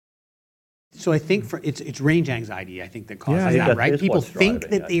So I think it's range anxiety, I think, that causes Yeah, that, right? is People what's think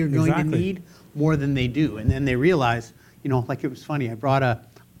driving that it. they are going to Exactly. need more than they do. And then they realize, like it was funny,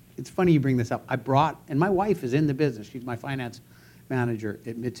 it's funny you bring this up. And my wife is in the business. She's my finance manager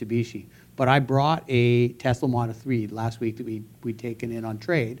at Mitsubishi. But I brought a Tesla Model 3 last week that we'd taken in on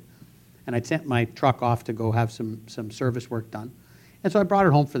trade. And I'd sent my truck off to go have some service work done. And so I brought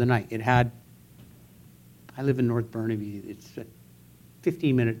it home for the night. I live in North Burnaby. It's a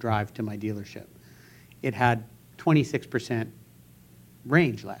 15-minute drive to my dealership. It had 26%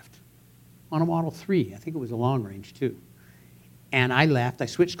 range left on a Model 3. I think it was a long range too. And I left. I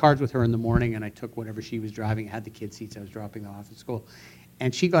switched cars with her in the morning, and I took whatever she was driving. I had the kid seats. I was dropping them off at school.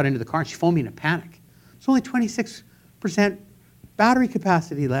 And she got into the car, and she phoned me in a panic. It's only 26% battery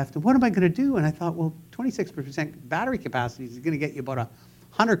capacity left, and what am I going to do? And I thought, well, 26% battery capacity is going to get you about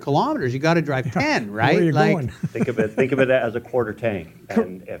 100 kilometers. You got to drive 10, right? Where are you going? Think of it as a quarter tank.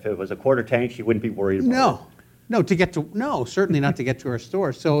 And if it was a quarter tank, she wouldn't be worried about it. No, certainly not to get to our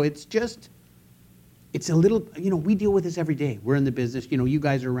store. So it's a little, we deal with this every day. We're in the business. You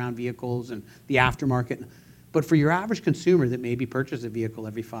guys are around vehicles and the aftermarket. But for your average consumer that maybe purchases a vehicle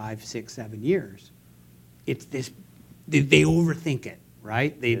every 5, 6, 7 years, it's this. They overthink it,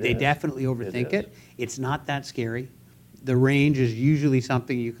 right? They definitely overthink it. It's not that scary. The range is usually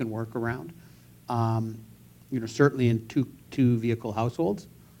something you can work around. Certainly in two vehicle households,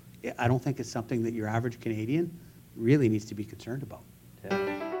 I don't think it's something that your average Canadian really needs to be concerned about.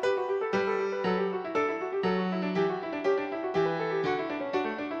 Yeah.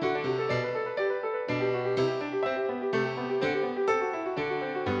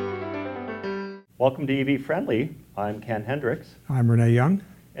 Welcome to EV Friendly. I'm Ken Hendricks, I'm Renee Young.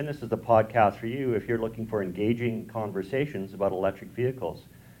 and this is the podcast for you if you're looking for engaging conversations about electric vehicles.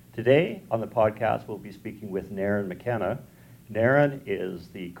 Today on the podcast, we'll be speaking with Naren McKenna. Naren is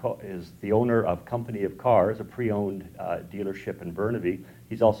the owner of Company of Cars, a pre-owned dealership in Burnaby.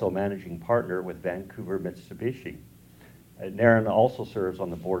 He's also a managing partner with Vancouver Mitsubishi. Naren also serves on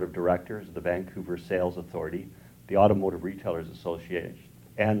the board of directors of the Vancouver Sales Authority, the Automotive Retailers Association,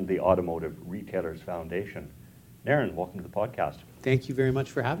 and the Automotive Retailers Foundation. Naren, welcome to the podcast. Thank you very much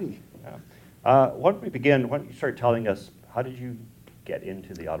for having me. Yeah. Why don't we begin? Why don't you start telling us, how did you get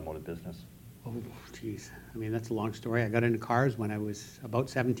into the automotive business? Oh, geez. I mean, that's a long story. I got into cars when I was about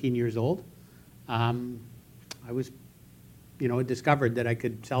 17 years old. I was, discovered that I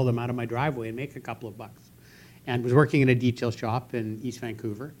could sell them out of my driveway and make a couple of bucks. And was working in a detail shop in East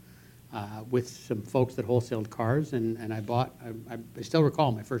Vancouver with some folks that wholesaled cars. And I bought, I still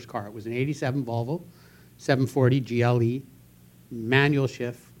recall my first car. It was an 87 Volvo 740 GLE, manual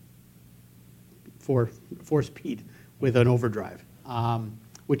shift, four-speed with an overdrive.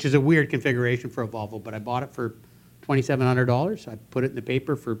 Which is a weird configuration for a Volvo, but I bought it for $2,700. I put it in the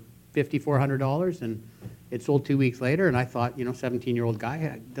paper for $5,400, and it sold 2 weeks later, and I thought, 17-year-old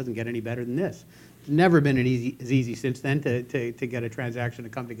guy doesn't get any better than this. It's never been as easy since then to get a transaction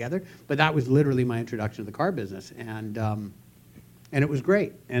to come together, but that was literally my introduction to the car business, and it was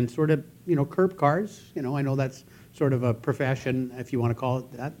great. And sort of, curb cars, I know that's sort of a profession, if you want to call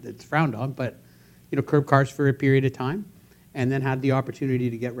it that, it's frowned on, but, curb cars for a period of time. And then had the opportunity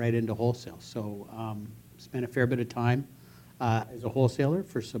to get right into wholesale. So spent a fair bit of time as a wholesaler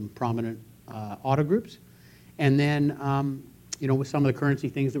for some prominent auto groups. And then, with some of the currency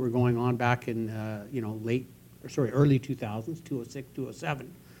things that were going on back in, early 2000s, 2006,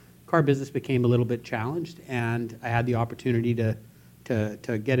 2007, car business became a little bit challenged. And I had the opportunity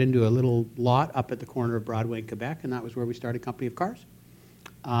to get into a little lot up at the corner of Broadway in Quebec, and that was where we started Company of Cars.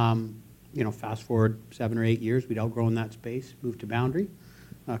 Fast forward 7 or 8 years, we'd outgrown that space, moved to Boundary,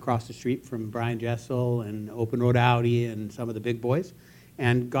 across the street from Brian Jessel and Open Road Audi and some of the big boys,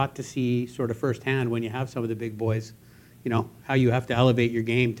 and got to see sort of firsthand when you have some of the big boys, how you have to elevate your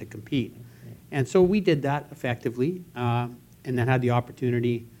game to compete. And so we did that effectively, and then had the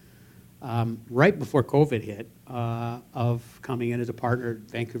opportunity right before COVID hit of coming in as a partner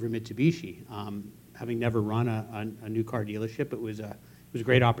at Vancouver Mitsubishi. Having never run a new car dealership, it was a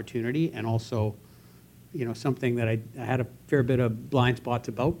great opportunity, and also, something that I had a fair bit of blind spots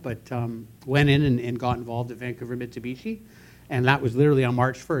about, but went in and got involved at Vancouver Mitsubishi, and that was literally on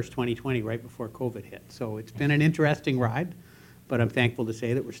March 1st, 2020, right before COVID hit. So it's been an interesting ride, but I'm thankful to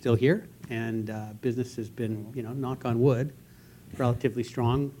say that we're still here, and business has been, knock on wood, relatively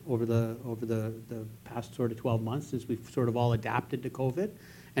strong over the past sort of 12 months since we've sort of all adapted to COVID.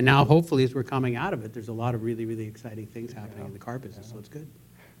 And now, hopefully, as we're coming out of it, there's a lot of really, really exciting things happening in the car business, so it's good.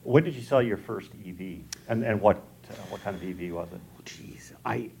 When did you sell your first EV, and what kind of EV was it? Geez,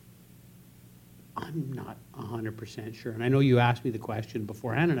 I'm not 100% sure. And I know you asked me the question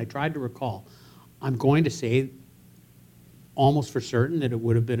beforehand, and I tried to recall. I'm going to say almost for certain that it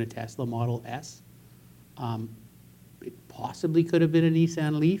would have been a Tesla Model S. It possibly could have been a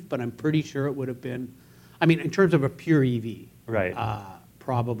Nissan Leaf, but I'm pretty sure it would have been, I mean, in terms of a pure EV, Right.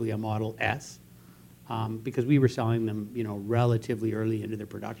 probably a Model S, because we were selling them, relatively early into their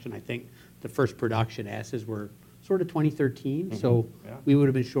production. I think the first production S's were sort of 2013, so Yeah. we would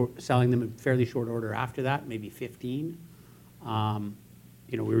have been selling them in fairly short order after that, maybe 15.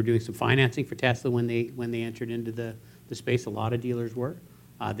 We were doing some financing for Tesla when they entered into the space. A lot of dealers were.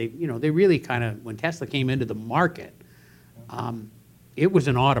 They really kind of, when Tesla came into the market, it was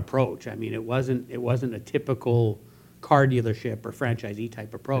an odd approach. I mean, it wasn't a typical car dealership or franchisee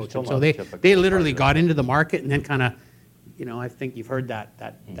type approach. still And so not they typical literally car got into the market and then kind of, I think you've heard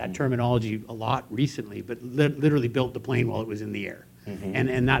that terminology a lot recently, but literally built the plane while it was in the air.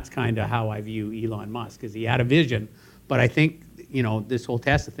 And that's kind of how I view Elon Musk, is he had a vision, but I think, this whole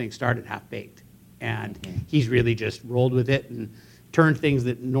Tesla thing started half-baked. And he's really just rolled with it and turned things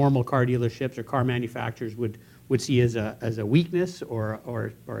that normal car dealerships or car manufacturers would see as a weakness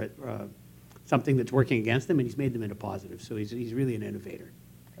or something that's working against them, and he's made them into positives. So he's really an innovator.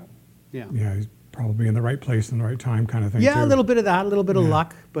 Yeah. Yeah, he's probably in the right place in the right time kind of thing, Yeah, too. a little bit of that, a little bit of Yeah.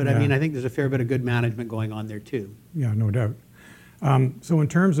 luck, but I Yeah. mean, I think there's a fair bit of good management going on there too. Yeah, no doubt. So in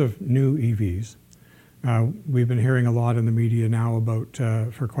terms of new EVs, we've been hearing a lot in the media now about,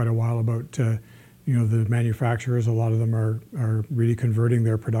 for quite a while, about the manufacturers. A lot of them are really converting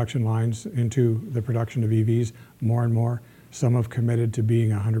their production lines into the production of EVs more and more. Some have committed to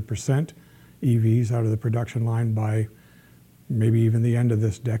being 100% EVs out of the production line by maybe even the end of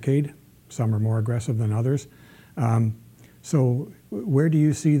this decade. Some are more aggressive than others. So where do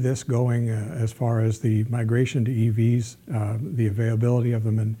you see this going as far as the migration to EVs, the availability of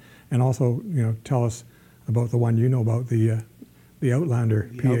them, and also tell us about the one about, the Outlander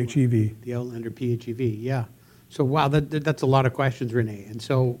PHEV. The Outlander PHEV, yeah. So wow, that's a lot of questions, Renee. And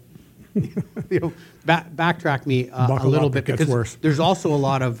so, backtrack me a Buckle little up, bit, it gets because worse. there's also a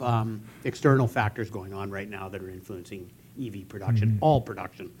lot of external factors going on right now that are influencing EV production, all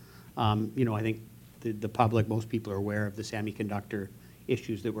production. I think the public, most people are aware of the semiconductor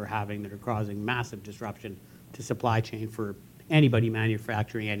issues that we're having that are causing massive disruption to supply chain for anybody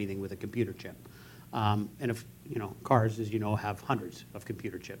manufacturing anything with a computer chip. And if, cars, as you know, have hundreds of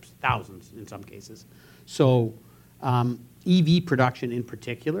computer chips, thousands in some cases. So EV production in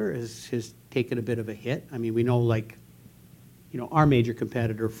particular has taken a bit of a hit. I mean, we know, our major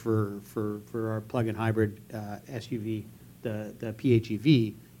competitor for our plug-in hybrid SUV, the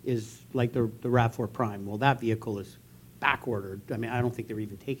PHEV, is like the RAV4 Prime. Well, that vehicle is back ordered. I mean, I don't think they're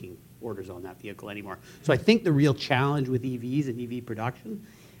even taking orders on that vehicle anymore. So I think the real challenge with EVs and EV production,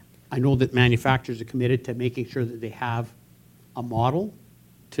 I know that manufacturers are committed to making sure that they have a model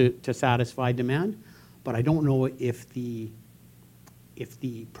to satisfy demand, but I don't know if the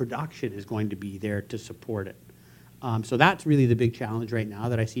production is going to be there to support it. So that's really the big challenge right now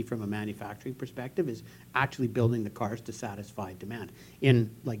that I see from a manufacturing perspective, is actually building the cars to satisfy demand. In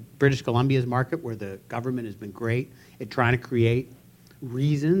British Columbia's market, where the government has been great at trying to create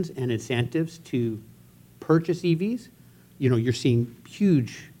reasons and incentives to purchase EVs, you're seeing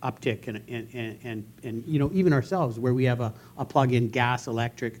huge uptick and even ourselves, where we have a plug-in gas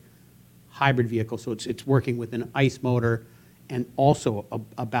electric hybrid vehicle. So it's working with an ICE motor and also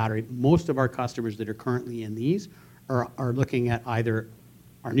a battery. Most of our customers that are currently in these are looking at either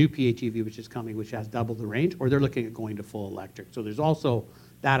our new PHEV, which is coming, which has double the range, or they're looking at going to full electric. So there's also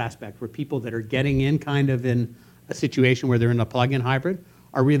that aspect where people that are getting in kind of in a situation where they're in a plug-in hybrid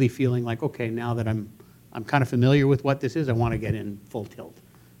are really feeling like, okay, now that I'm kind of familiar with what this is, I want to get in full tilt.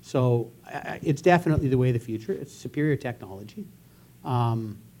 So it's definitely the way of the future. It's superior technology.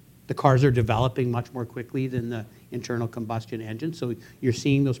 The cars are developing much more quickly than the internal combustion engine. So you're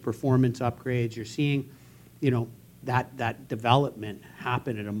seeing those performance upgrades. You're seeing, that development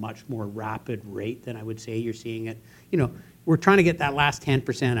happen at a much more rapid rate than I would say you're seeing it. We're trying to get that last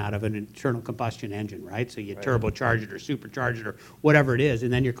 10% out of an internal combustion engine, right? So you turbocharge it or supercharge it or whatever it is,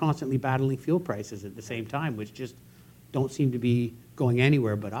 and then you're constantly battling fuel prices at the same time, which just don't seem to be going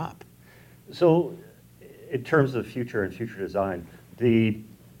anywhere but up. So in terms of future and future design, the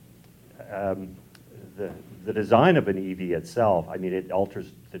design of an EV itself, I mean, it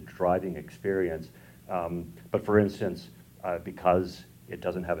alters the driving experience. But for instance, because it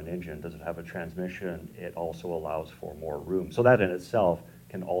doesn't have an engine, doesn't have a transmission, it also allows for more room. So that in itself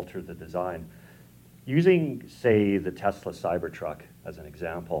can alter the design. Using, say, the Tesla Cybertruck as an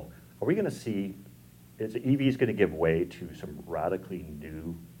example, are we going to see, is EVs going to give way to some radically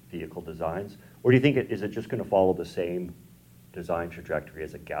new vehicle designs? Or do you think is it just going to follow the same design trajectory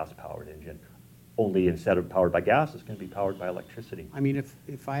as a gas-powered engine? Only instead of powered by gas, it's going to be powered by electricity. I mean,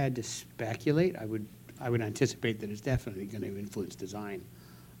 if I had to speculate, I would anticipate that it's definitely going to influence design,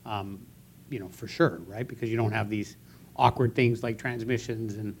 for sure, right? Because you don't have these awkward things like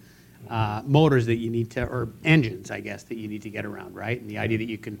transmissions and motors that you need to, or engines, I guess, that you need to get around, right? And the idea that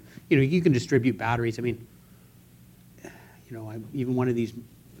you can distribute batteries. I mean, even one of these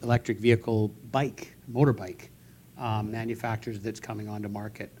electric vehicle motorbike manufacturers that's coming onto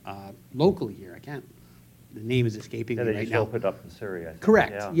market locally here. The name is escaping me They right just now. opened up in Surrey, I think.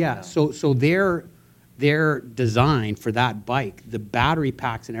 Correct, yeah. So their design for that bike, the battery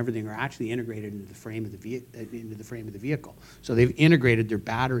packs and everything are actually integrated into the frame of the vehicle. So they've integrated their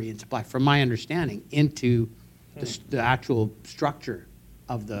battery and supply, from my understanding, into the actual structure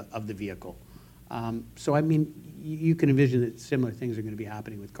of the vehicle. So I mean, you can envision that similar things are going to be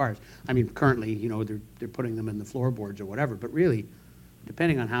happening with cars. I mean, currently, they're putting them in the floorboards or whatever, but really,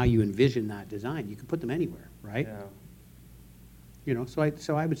 depending on how you envision that design, you can put them anywhere, right? Yeah.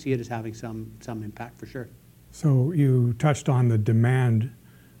 So I would see it as having some impact for sure. So you touched on the demand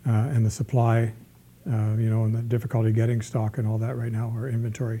and the supply, and the difficulty getting stock and all that right now, or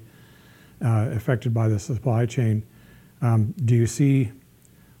inventory affected by the supply chain. Do you see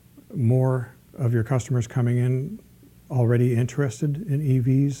more of your customers coming in already interested in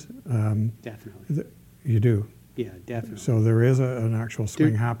EVs? Definitely. You do? Yeah, definitely. So there is an actual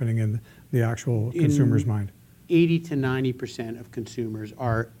swing happening in the actual consumer's mind. 80 to 90% of consumers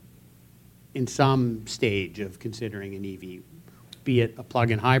are in some stage of considering an EV, be it a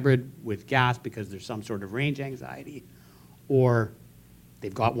plug-in hybrid with gas because there's some sort of range anxiety, or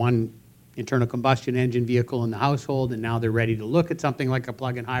they've got one internal combustion engine vehicle in the household and now they're ready to look at something like a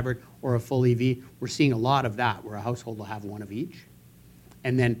plug-in hybrid or a full EV. We're seeing a lot of that where a household will have one of each.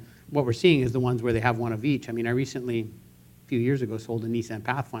 And then what we're seeing is the ones where they have one of each. I mean, I recently, a few years ago, sold a Nissan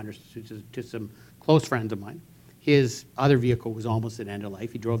Pathfinder to some close friends of mine. His other vehicle was almost at end of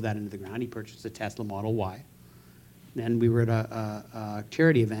life. He drove that into the ground. He purchased a Tesla Model Y. Then we were at a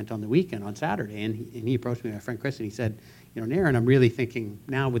charity event on the weekend, on Saturday, and he approached me, my friend Chris, and he said, Naren, I'm really thinking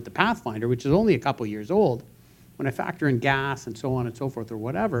now with the Pathfinder, which is only a couple years old, when I factor in gas and so on and so forth or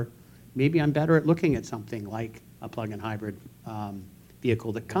whatever, maybe I'm better at looking at something like a plug-in hybrid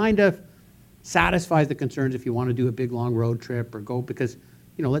vehicle that kind of satisfies the concerns if you want to do a big long road trip or go, because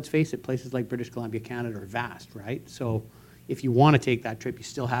let's face it, places like British Columbia, Canada are vast, right? So if you want to take that trip, you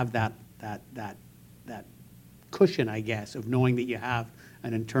still have that cushion, I guess, of knowing that you have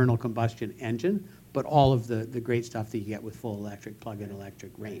an internal combustion engine, but all of the great stuff that you get with full electric, plug-in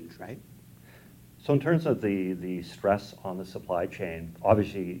electric range, right? So in terms of the stress on the supply chain,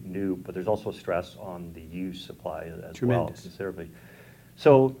 obviously new, but there's also stress on the used supply as Tremendous. well, considerably.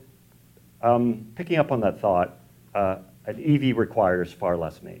 So picking up on that thought, an EV requires far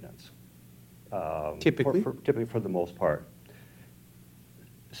less maintenance. Typically. Typically for the most part.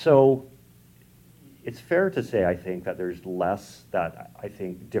 So it's fair to say, I think, that there's less that I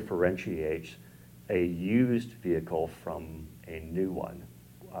think differentiates a used vehicle from a new one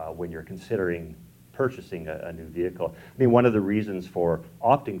when you're considering purchasing a new vehicle. I mean, one of the reasons for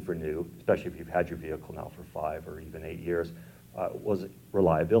opting for new, especially if you've had your vehicle now for 5 or even 8 years, was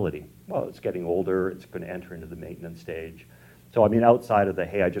reliability. Well, it's getting older, it's going to enter into the maintenance stage. So I mean, outside of the,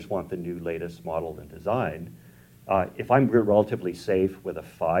 hey, I just want the new latest model and design, if I'm relatively safe with a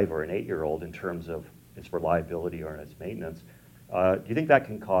 5 or an 8-year-old in terms of its reliability or its maintenance, do you think that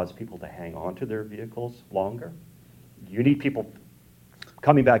can cause people to hang on to their vehicles longer? You need people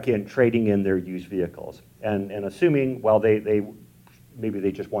coming back in, trading in their used vehicles, and assuming, well, maybe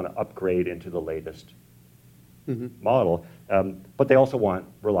they just want to upgrade into the latest model, but they also want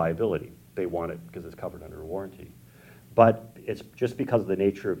reliability. They want it because it's covered under warranty. But it's just because of the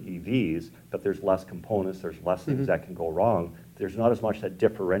nature of EVs that there's less components, there's less things that can go wrong. There's not as much that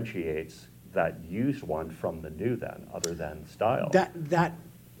differentiates that used one from the new then, other than style.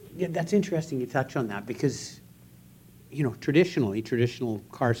 That's interesting you touch on that because, traditional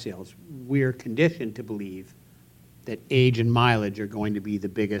car sales, we're conditioned to believe that age and mileage are going to be the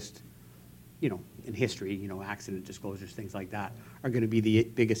biggest, in history, accident disclosures, things like that, are going to be the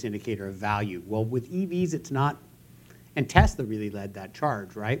biggest indicator of value. Well, with EVs, it's not, and Tesla really led that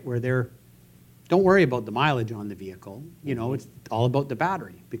charge, right? Where don't worry about the mileage on the vehicle, it's all about the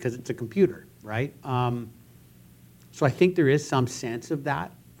battery because it's a computer, right? So I think there is some sense of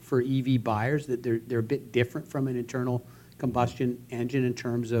that for EV buyers, that they're a bit different from an internal combustion engine in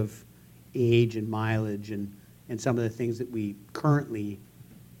terms of age and mileage and some of the things that we currently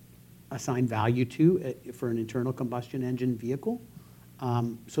assign value to for an internal combustion engine vehicle.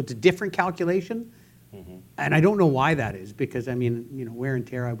 So it's a different calculation. And I don't know why that is, because I mean, you know, wear and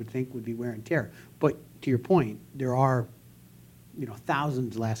tear I would think would be wear and tear. But to your point, there are, you know,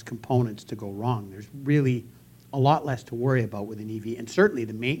 thousands less components to go wrong. There's really a lot less to worry about with an EV, and certainly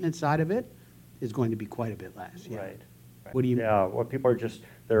the maintenance side of it is going to be quite a bit less. Yeah. Right. What do you? Yeah, well, people are just,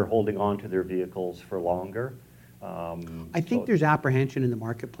 they're holding on to their vehicles for longer. I think there's apprehension in the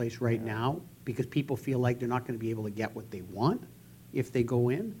marketplace right now because people feel like they're not going to be able to get what they want if they go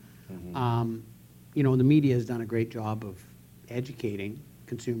in. You know, the media has done a great job of educating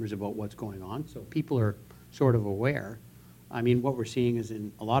consumers about what's going on, so people are sort of aware. I mean, what we're seeing is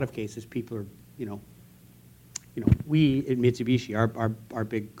in a lot of cases, people are, you know, we at Mitsubishi, our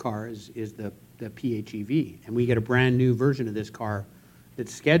big car is the PHEV, and we get a brand new version of this car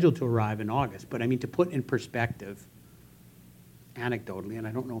that's scheduled to arrive in August. But I mean, to put in perspective, anecdotally, and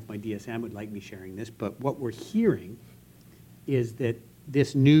I don't know if my DSM would like me sharing this, but what we're hearing is that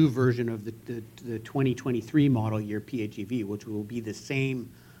this new version of the 2023 model year PHEV, which will be the same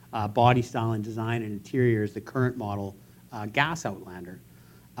body style and design and interior as the current model gas Outlander,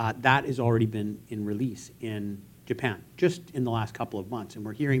 that has already been in release in Japan, just in the last couple of months. And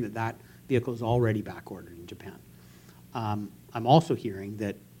we're hearing that that vehicle is already back ordered in Japan. I'm also hearing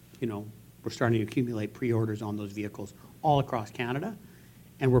that, you know, we're starting to accumulate pre-orders on those vehicles all across Canada,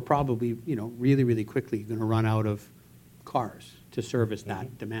 and we're probably, you know, really, really quickly going to run out of cars to service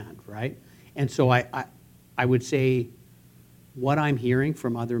that demand, right? And so I would say what I'm hearing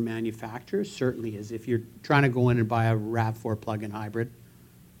from other manufacturers certainly is if you're trying to go in and buy a RAV4 plug-in hybrid,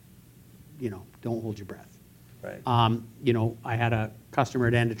 you know, don't hold your breath. Right. You know, I had a customer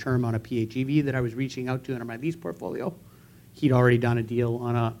at end of term on a PHEV that I was reaching out to in my lease portfolio. He'd already done a deal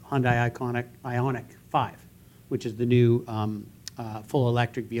on a Hyundai Ioniq 5, which is the new full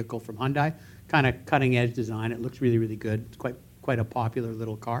electric vehicle from Hyundai. Kind of cutting edge design. It looks really, really good. It's quite a popular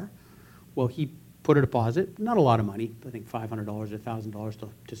little car. Well, he put a deposit, not a lot of money, I think $500 or $1,000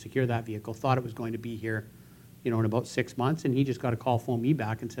 to secure that vehicle. Thought it was going to be here, you know, in about 6 months, and he just got a call, phoned me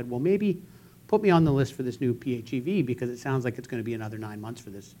back and said, well, maybe put me on the list for this new PHEV because it sounds like it's going to be another 9 months for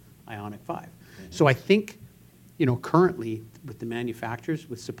this Ioniq 5. So I think, you know, currently with the manufacturers,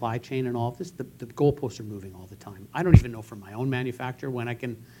 with supply chain and all of this, the goalposts are moving all the time. I don't even know from my own manufacturer when I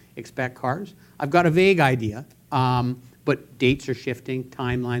can expect cars. I've got a vague idea, but dates are shifting,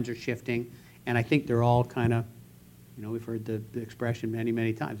 timelines are shifting, and I think they're all kind of, you know, we've heard the expression many,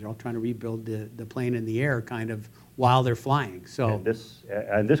 many times. They're all trying to rebuild the plane in the air kind of while they're flying. So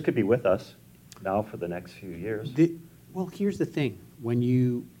And this could be with us now for the next few years. Well, here's the thing. When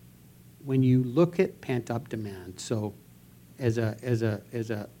you look at pent-up demand, so as a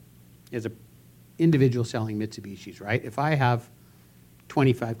individual selling Mitsubishis, right? If I have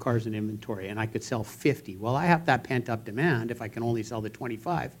 25 cars in inventory and I could sell 50, well, I have that pent-up demand if I can only sell the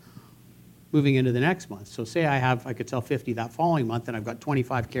 25 moving into the next month. So say I could sell 50 that following month and I've got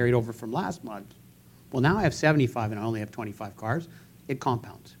 25 carried over from last month. Well, now I have 75 and I only have 25 cars. It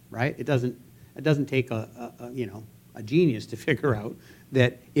compounds, right? It doesn't take a genius to figure out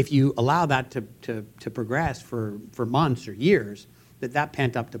that if you allow that to progress for months or years, that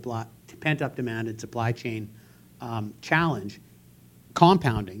pent-up demand and supply chain challenge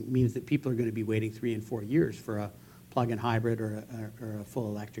compounding means that people are going to be waiting 3 and 4 years for a plug-in hybrid or a full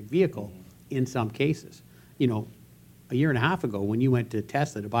electric vehicle in some cases. You know, a year and a half ago when you went to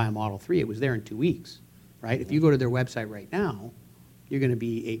Tesla to buy a Model 3, it was there in 2 weeks, right? If you go to their website right now, you're going to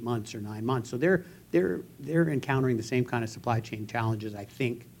be 8 months or 9 months. So they're encountering the same kind of supply chain challenges, I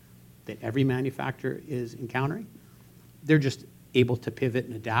think, that every manufacturer is encountering. They're just able to pivot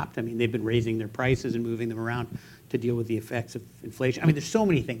and adapt. I mean, they've been raising their prices and moving them around to deal with the effects of inflation. I mean, there's so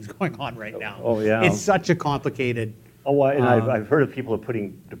many things going on right now. Oh, yeah. It's such a complicated. Oh, and I've heard of people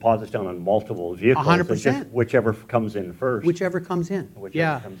putting deposits down on multiple vehicles. 100%. Just whichever comes in first. Whichever comes in.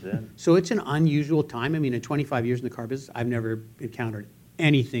 Whichever comes in. So it's an unusual time. I mean, in 25 years in the car business, I've never encountered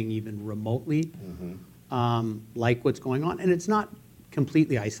anything even remotely like what's going on. And it's not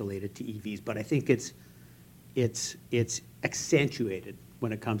completely isolated to EVs, but I think it's accentuated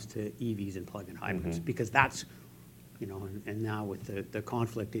when it comes to EVs and plug-in hybrids because that's, you know, and now with the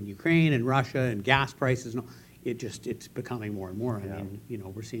conflict in Ukraine and Russia and gas prices and all, it's becoming more and more. Yeah. I mean, you know,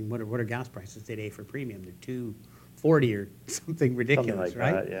 we're seeing what are gas prices today for premium? They're $2.40 or something ridiculous, Something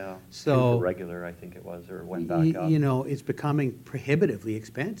like right? that, yeah. So for regular, I think it was, or it went back up. you know, it's becoming prohibitively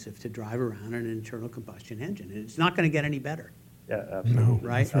expensive to drive around an internal combustion engine, and it's not going to get any better. Yeah, absolutely.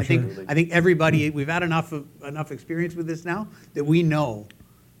 Right? For I think everybody, we've had enough experience with this now that we know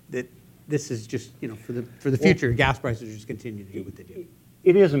that this is just, you know, for the future, gas prices just continue to do what they do.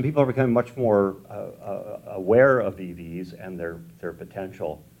 It is, and people are becoming much more aware of EVs and their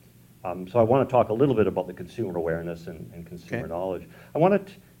potential. So I want to talk a little bit about the consumer awareness and consumer Okay. knowledge. I want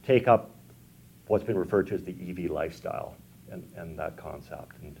to take up what's been referred to as the EV lifestyle and that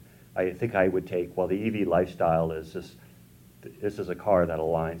concept. And I think I would take, well, the EV lifestyle is this is a car that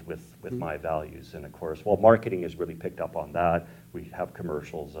aligns with my values. And of course, well, marketing has really picked up on that. We have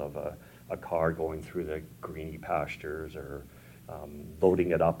commercials of a car going through the greeny pastures or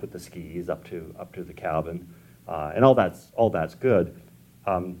loading it up with the skis up to the cabin, and all that's good.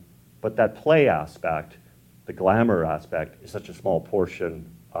 But that play aspect, the glamour aspect, is such a small portion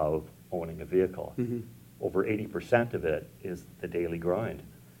of owning a vehicle. Over 80% of it is the daily grind,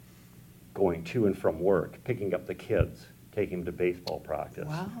 going to and from work, picking up the kids, taking them to baseball practice.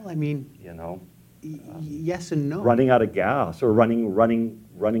 Well, I mean, You know, yes and no. running out of gas or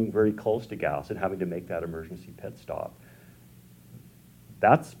running very close to gas and having to make that emergency pit stop.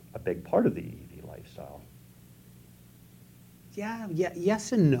 That's a big part of the EV lifestyle. Yeah,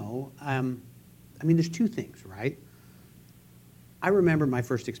 yes and no. I mean, there's two things, right? I remember my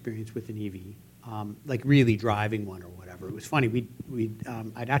first experience with an EV, like really driving one or whatever. It was funny.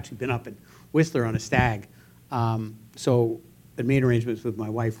 I'd actually been up at Whistler on a stag, so I'd made arrangements with my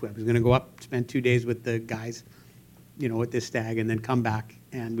wife. I was going to go up, spend 2 days with the guys, at this stag, and then come back,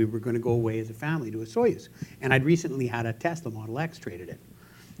 and we were going to go away as a family to a Soyuz. And I'd recently had a Tesla Model X traded in.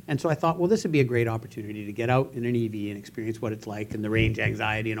 And so I thought, well, this would be a great opportunity to get out in an EV and experience what it's like and the range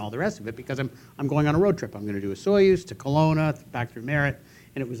anxiety and all the rest of it, because I'm going on a road trip. I'm going to do a Soyuz to Kelowna, back through Merritt,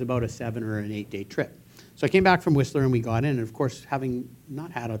 and it was about a 7 or an 8 day trip. So I came back from Whistler and we got in, and of course, having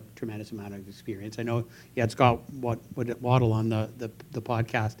not had a tremendous amount of experience, I know you had Scott Waddle on the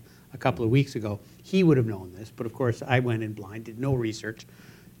podcast a couple of weeks ago. He would have known this, but of course, I went in blind, did no research.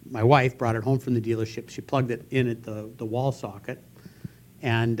 My wife brought it home from the dealership. She plugged it in at the wall socket.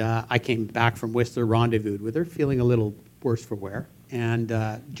 And I came back from Whistler, rendezvoused with her, feeling a little worse for wear, and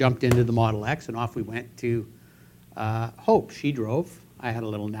jumped into the Model X, and off we went to Hope. She drove. I had a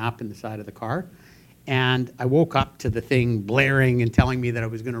little nap in the side of the car, and I woke up to the thing blaring and telling me that I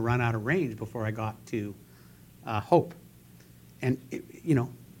was going to run out of range before I got to Hope. And,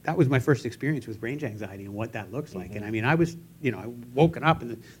 that was my first experience with range anxiety and what that looks like. And I mean, I was, I woken up,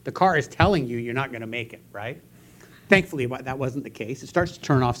 and the car is telling you you're not going to make it, right? Thankfully, that wasn't the case. It starts to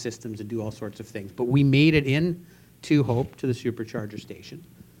turn off systems and do all sorts of things. But we made it in to Hope, to the supercharger station,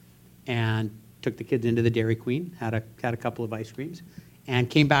 and took the kids into the Dairy Queen, had a couple of ice creams, and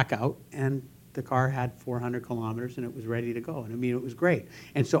came back out, and the car had 400 kilometers, and it was ready to go. And I mean, it was great.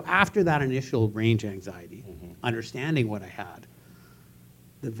 And so after that initial range anxiety, understanding what I had,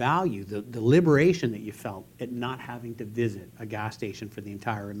 the value, the liberation that you felt at not having to visit a gas station for the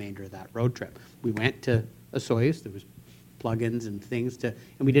entire remainder of that road trip. We went to a Soyuz. There was plugins and things and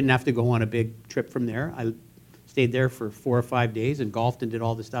we didn't have to go on a big trip from there. I stayed there for 4 or 5 days and golfed and did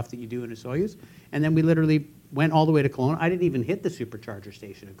all the stuff that you do in a Soyuz. And then we literally went all the way to Kelowna. I didn't even hit the supercharger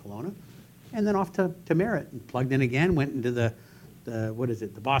station in Kelowna. And then off to Merritt and plugged in again, went into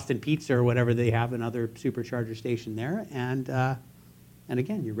the Boston Pizza or whatever they have, another supercharger station there. And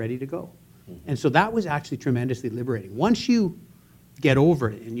again, you're ready to go. And so that was actually tremendously liberating. Once you get over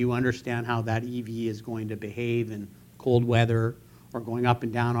it and you understand how that EV is going to behave in cold weather or going up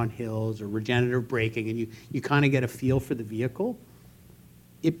and down on hills or regenerative braking, and you kind of get a feel for the vehicle,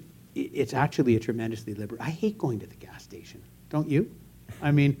 it's actually a tremendously liberating. I hate going to the gas station, don't you?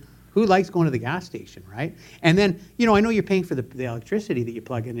 I mean, who likes going to the gas station, right? And then, I know you're paying for the electricity that you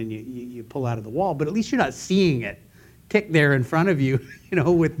plug in and you pull out of the wall, but at least you're not seeing it tick there in front of you,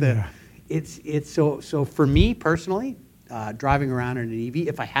 with the, Yeah. it's so for me personally, driving around in an EV,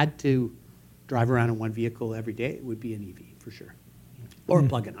 if I had to drive around in one vehicle every day, it would be an EV for sure, or a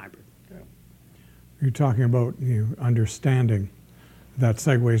plug-in hybrid. You're talking about understanding. That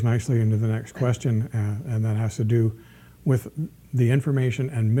segues nicely into the next question, and that has to do with the information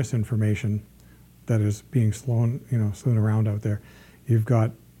and misinformation that is being thrown around out there. You've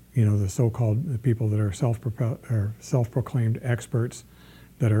got the so-called people that are self-proclaimed experts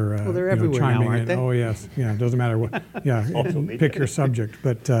that are Well, they're everywhere now, chiming aren't in. they? Oh yes, yeah. It doesn't matter what. Yeah, Social media. pick your subject.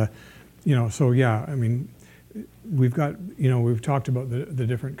 But so yeah. I mean, we've got we've talked about the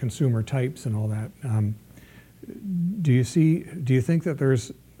different consumer types and all that. Do you think that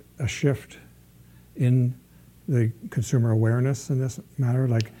there's a shift in the consumer awareness in this matter?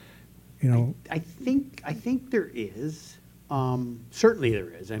 Like, I think there is. Certainly there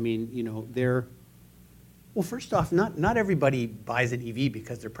is. I mean, well, first off, not everybody buys an EV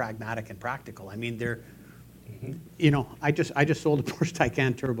because they're pragmatic and practical. I mean, I just sold a Porsche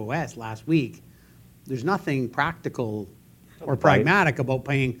Taycan Turbo S last week. There's nothing practical or pragmatic about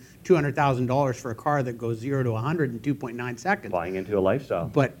paying $200,000 for a car that goes 0 to 100 in 2.9 seconds. Buying into a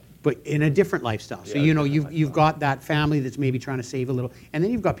lifestyle. But in a different lifestyle. So, Yeah, you know, different you've lifestyle. got that family that's maybe trying to save a little. And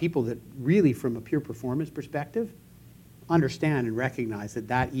then you've got people that really, from a pure performance perspective, understand and recognize that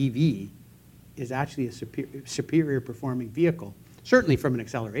that EV is actually a superior performing vehicle, certainly from an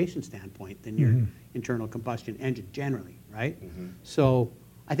acceleration standpoint than your internal combustion engine generally, right? So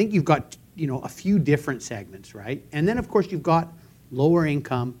I think you've got, you know, a few different segments, right? And then, of course, you've got lower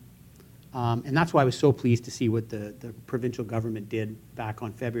income, and that's why I was so pleased to see what the provincial government did back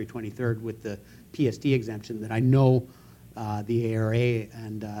on February 23rd with the PSD exemption that I know the ARA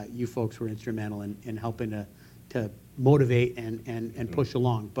and you folks were instrumental in helping to motivate and push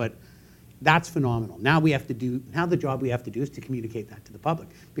along. But that's phenomenal. Now the job we have to do is to communicate that to the public,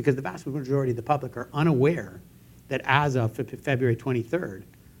 because the vast majority of the public are unaware that as of February 23rd,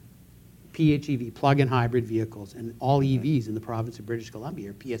 PHEV, plug-in hybrid vehicles, and all EVs in the province of British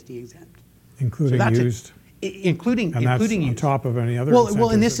Columbia are PSD exempt. Including that's used. Including And that's on used. top of any other Well, and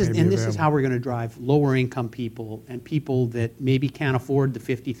incentives this that is may be this is available. how we're going to drive lower income people and people that maybe can't afford the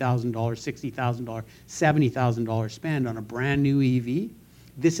 $50,000, $60,000, $70,000 spend on a brand new EV.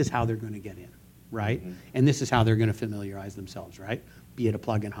 This is how they're going to get in, right? And this is how they're going to familiarize themselves, right? Be it a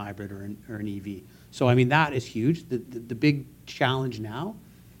plug-in hybrid or an EV. So I mean that is huge. The big challenge now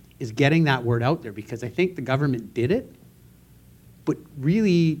is getting that word out there, because I think the government did it, but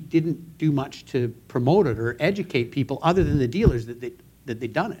really didn't do much to promote it or educate people other than the dealers that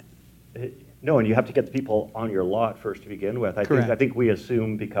they'd done it. No, and you have to get the people on your lot first to begin with. Correct. I think we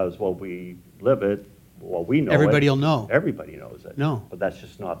assume because, well, we live it, well, we know Everybody it. will know. Everybody knows it. No. But that's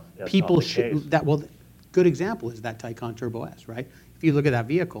just not, that's People not the case. should, good example is that Taycan Turbo S, right? If you look at that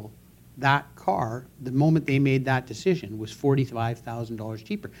vehicle, that car, the moment they made that decision, was $45,000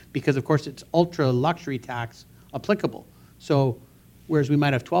 cheaper, because of course it's ultra luxury tax applicable. So whereas we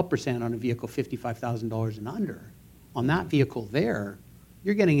might have 12% on a vehicle $55,000 and under, on that vehicle there,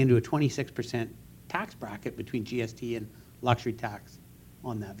 you're getting into a 26% tax bracket between GST and luxury tax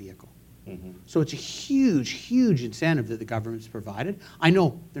on that vehicle. So it's a huge, huge incentive that the government's provided. I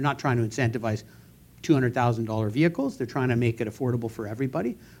know they're not trying to incentivize $200,000 vehicles. They're trying to make it affordable for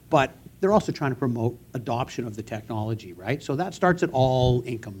everybody, but they're also trying to promote adoption of the technology, right? So that starts at all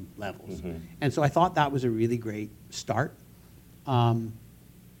income levels. And so I thought that was a really great start. You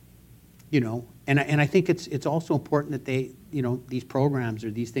know, and I think it's also important that they, you know, these programs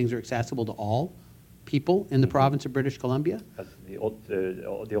or these things are accessible to all people in the province of British Columbia. That's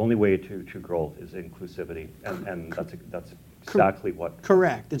the only way to growth is inclusivity, and that's exactly what.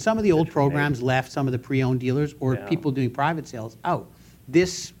 Correct. And some of the old Citrus programs made. left some of the pre-owned dealers or Yeah. people doing private sales out.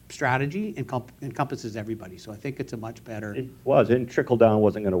 This strategy encompasses everybody, so I think it's a much better. It was, and trickle down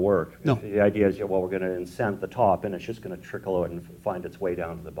wasn't going to work. No. The idea is, yeah, well, we're going to incent the top, and it's just going to trickle out and find its way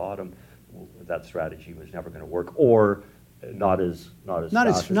down to the bottom. Well, that strategy was never going to work, or not as Not as-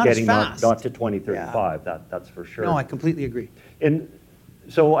 fast not as getting fast. Not to 2035. That's for sure. No, I completely agree. And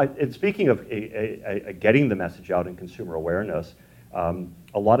so, and speaking of getting the message out and consumer awareness,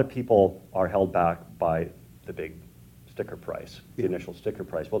 a lot of people are held back by the big sticker price, the initial sticker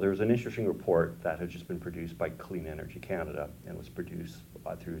price. Well, there was an interesting report that has just been produced by Clean Energy Canada and was produced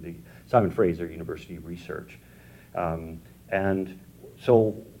through the Simon Fraser University Research. And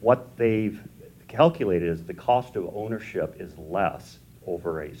so what they've calculated is the cost of ownership is less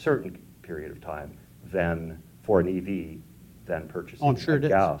over a certain period of time than for an EV than purchasing I'm sure it is.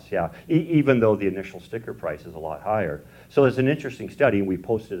 gas. Yeah, even though the initial sticker price is a lot higher. So it's an interesting study, and we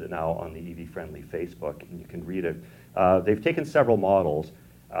posted it now on the EV Friendly Facebook, and you can read it. They've taken several models,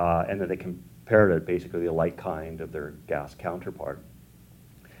 and then they compared it basically the like kind of their gas counterpart.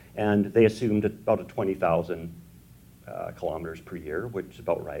 And they assumed about a 20,000 kilometers per year, which is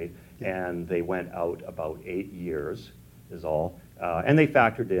about right. And they went out about 8 years is all. And they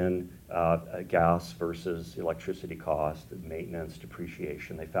factored in gas versus electricity cost, maintenance,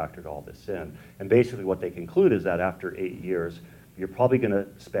 depreciation. They factored all this in. And basically what they conclude is that after 8 years, you're probably going to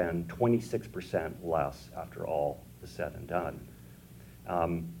spend 26% less after all is said and done.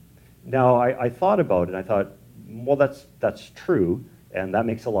 Now, I thought about it, and I thought, well, that's true, and that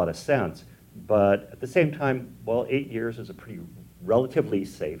makes a lot of sense. But at the same time, well, 8 years is a pretty relatively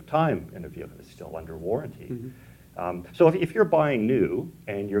safe time in a vehicle that's still under warranty. So if you're buying new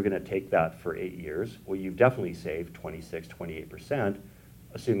and you're going to take that for 8 years, well, you've definitely saved 26, 28%,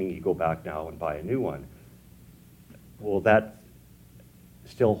 assuming you go back now and buy a new one. Will that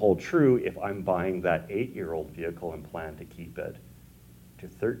still hold true if I'm buying that 8-year-old vehicle and plan to keep it to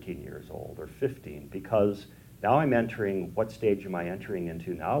 13 years old or 15? Because now I'm entering, what stage am I entering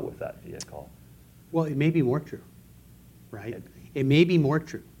into now with that vehicle? Well, it may be more true. right? It may be more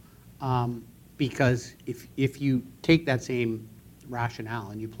true, because if you take that same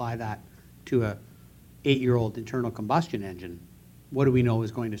rationale and you apply that to a 8-year-old internal combustion engine, what do we know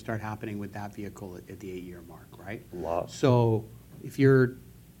is going to start happening with that vehicle at the 8-year mark, right? Lots. So if your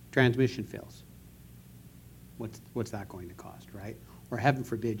transmission fails, what's that going to cost, right? Or heaven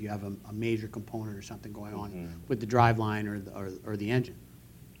forbid you have a major component or something going on with the driveline or the engine.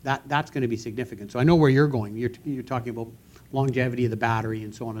 That's going to be significant. So I know where you're going. You're talking about longevity of the battery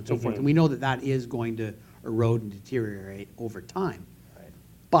and so on and so forth. And we know that is going to erode and deteriorate over time. Right.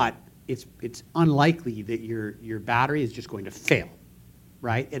 But it's unlikely that your battery is just going to fail,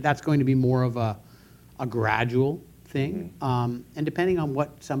 right? That's going to be more of a gradual thing. And depending on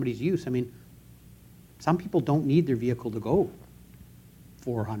what somebody's use, I mean, some people don't need their vehicle to go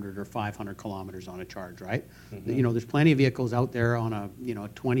 400 or 500 kilometers on a charge, right? You know, there's plenty of vehicles out there on a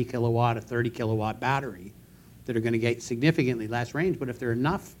 20 kilowatt, a 30 kilowatt battery that are going to get significantly less range. But if they're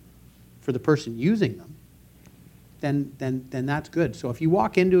enough for the person using them, then that's good. So if you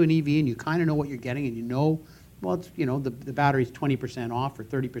walk into an EV and you kind of know what you're getting and you know, well, it's, the battery's 20% off or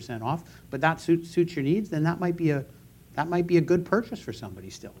 30% off, but that suits your needs, then that might be a good purchase for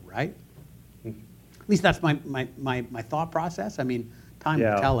somebody still, right? At least that's my thought process. I mean, time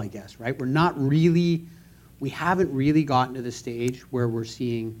will tell, I guess, right? We haven't really gotten to the stage where we're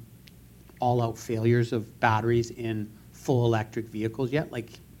seeing all-out failures of batteries in full electric vehicles yet.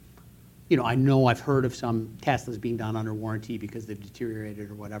 Like, I know I've heard of some Teslas being done under warranty because they've deteriorated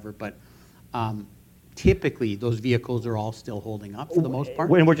or whatever, but typically those vehicles are all still holding up for the most part.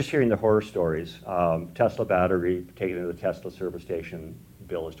 When we're just hearing the horror stories, Tesla battery taken to the Tesla service station,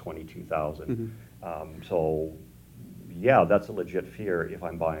 bill is $22,000. So yeah, that's a legit fear if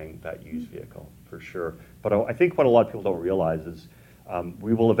I'm buying that used vehicle, for sure. But I think what a lot of people don't realize is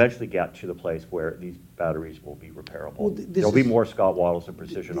we will eventually get to the place where these batteries will be repairable. Well, There'll be more Scott Wattles and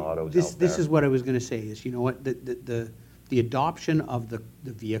Precision Autos out there. This is what I was going to say is, you know what, the adoption of the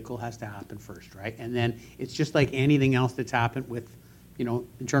vehicle has to happen first, right? And then it's just like anything else that's happened with,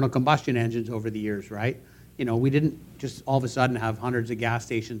 internal combustion engines over the years, right? We didn't just all of a sudden have hundreds of gas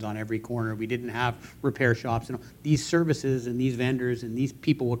stations on every corner. We didn't have repair shops. These services and these vendors and these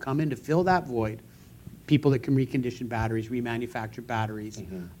people will come in to fill that void. People that can recondition batteries, remanufacture batteries,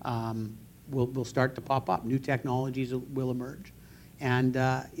 will start to pop up. New technologies will emerge, and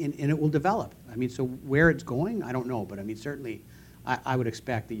it will develop. I mean, so where it's going, I don't know, but I mean, certainly, I would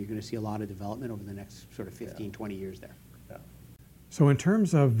expect that you're going to see a lot of development over the next sort of 15, 20 years there. So in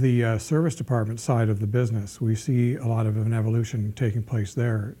terms of the service department side of the business, we see a lot of an evolution taking place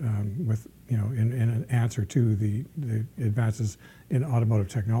there with, in an answer to the advances in automotive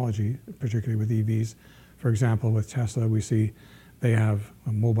technology, particularly with EVs. For example, with Tesla, we see they have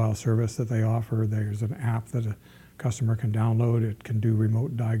a mobile service that they offer. There's an app that a customer can download. It can do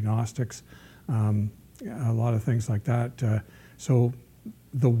remote diagnostics, a lot of things like that. So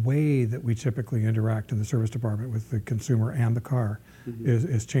the way that we typically interact in the service department with the consumer and the car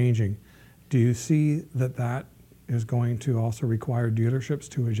is changing. Do you see that is going to also require dealerships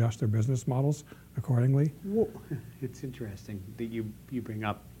to adjust their business models accordingly? Well, it's interesting that you bring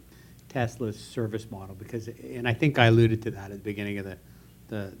up Tesla's service model because, and I think I alluded to that at the beginning of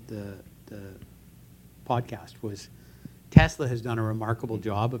the podcast, was Tesla has done a remarkable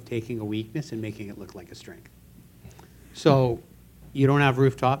job of taking a weakness and making it look like a strength. So you don't have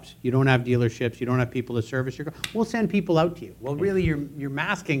rooftops, you don't have dealerships, you don't have people to service your car. We'll send people out to you. Well, really, you're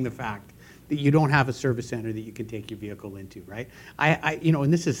masking the fact that you don't have a service center that you can take your vehicle into, right?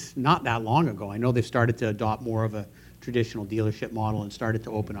 And this is not that long ago. I know they've started to adopt more of a traditional dealership model and started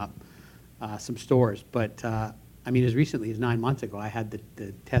to open up some stores. But I mean, as recently as 9 months ago, I had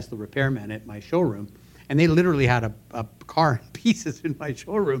the Tesla repairman at my showroom, and they literally had a car in pieces in my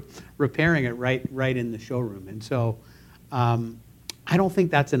showroom, repairing it right in the showroom. And so I don't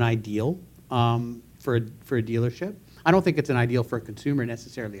think that's an ideal for a dealership. I don't think it's an ideal for a consumer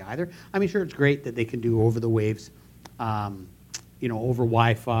necessarily either. I mean, sure, it's great that they can do over the waves, over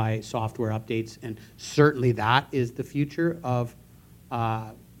Wi-Fi software updates, and certainly that is the future of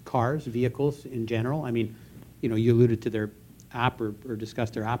cars, vehicles in general. I mean, you alluded to their app or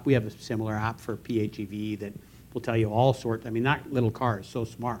discussed their app. We have a similar app for PHEV that will tell you all sorts. I mean, that little car is so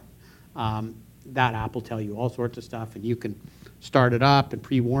smart. That app will tell you all sorts of stuff, and you can start it up and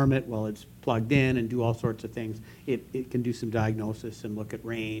pre-warm it while it's plugged in and do all sorts of things. It can do some diagnosis and look at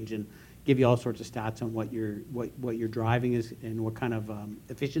range and give you all sorts of stats on what your driving is and what kind of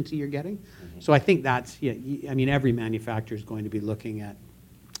efficiency you're getting. So I think that's, I mean, every manufacturer is going to be looking at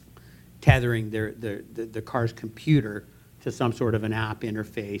tethering the car's computer to some sort of an app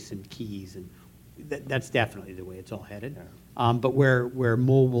interface and keys and That's definitely the way it's all headed. Yeah. But where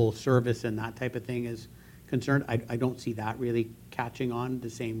mobile service and that type of thing is concerned, I don't see that really catching on the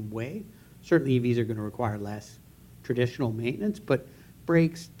same way. Certainly EVs are going to require less traditional maintenance, but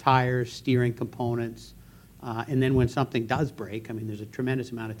brakes, tires, steering components, and then when something does break, I mean, there's a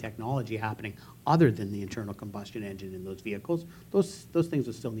tremendous amount of technology happening other than the internal combustion engine in those vehicles. Those things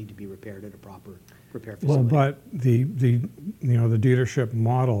will still need to be repaired at a proper repair Well, facility. but the dealership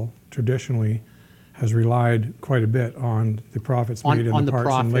model traditionally has relied quite a bit on the profits On- made in on the the parts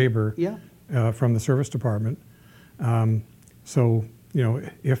and profit, labor yeah. from the service department. So,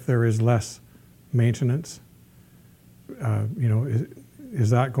 if there is less maintenance, is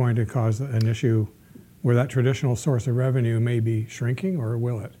that going to cause an issue where that traditional source of revenue may be shrinking, or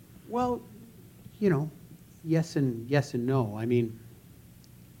will it? Well, yes and no. I mean,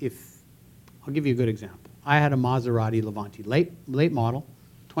 I'll give you a good example. I had a Maserati Levante, late model,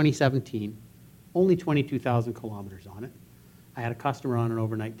 2017, only 22,000 kilometers on it. I had a customer on an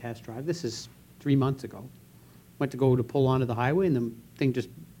overnight test drive. This is 3 months ago. Went to go to pull onto the highway, and the thing just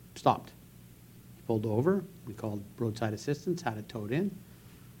stopped. He pulled over. We called roadside assistance, had it towed in.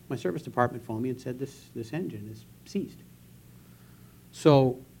 My service department phoned me and said this engine is seized.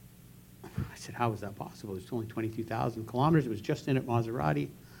 So I said, how is that possible? It's only 22,000 kilometers. It was just in at Maserati.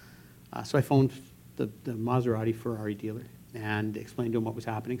 So I phoned the Maserati Ferrari dealer and explained to him what was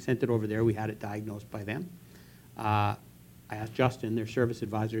happening, sent it over there. We had it diagnosed by them. I asked Justin, their service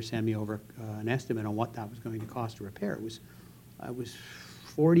advisor, to send me over an estimate on what that was going to cost to repair. It was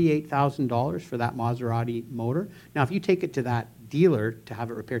 $48,000 for that Maserati motor. Now, if you take it to that dealer to have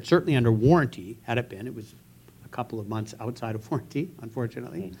it repaired, certainly under warranty, had it been, it was a couple of months outside of warranty,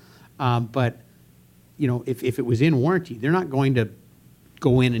 unfortunately. But, if it was in warranty, they're not going to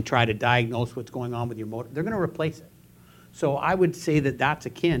go in and try to diagnose what's going on with your motor. They're going to replace it. So I would say that that's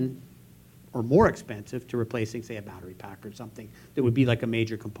akin or more expensive to replacing, say, a battery pack or something that would be like a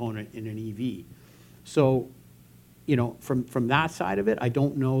major component in an EV. So, from that side of it, I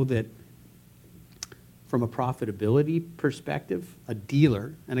don't know that from a profitability perspective, a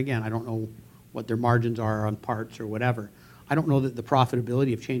dealer, and again, I don't know what their margins are on parts or whatever, I don't know that the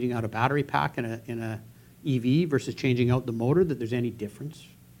profitability of changing out a battery pack in a EV versus changing out the motor, that there's any difference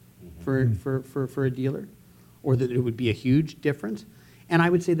for a dealer, or that it would be a huge difference. And I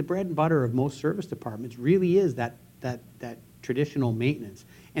would say the bread and butter of most service departments really is that traditional maintenance.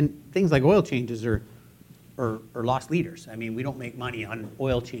 And things like oil changes are lost leaders. I mean, we don't make money on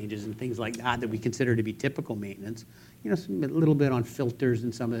oil changes and things like that we consider to be typical maintenance. A little bit on filters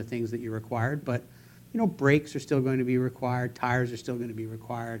and some of the things that you're required, but brakes are still going to be required, tires are still going to be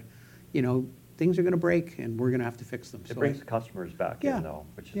required. Things are going to break, and we're going to have to fix them. It brings the customers back Yeah, in, though,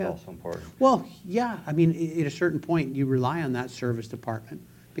 which is yeah. also important. Well, yeah. I mean, at a certain point, you rely on that service department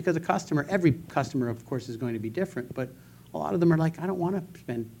because every customer, of course, is going to be different, but a lot of them are like, I don't want to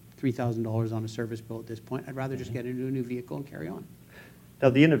spend $3,000 on a service bill at this point. I'd rather just get into a new vehicle and carry on. Now,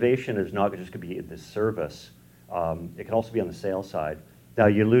 the innovation is not just going to be in the service. It can also be on the sales side. Now,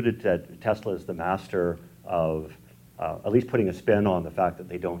 you alluded to Tesla as the master of at least putting a spin on the fact that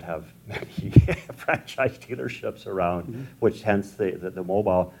they don't have many franchise dealerships around, which hence the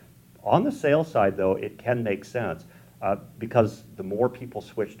mobile. On the sales side, though, it can make sense because the more people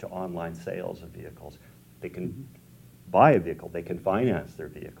switch to online sales of vehicles, they can buy a vehicle, they can finance their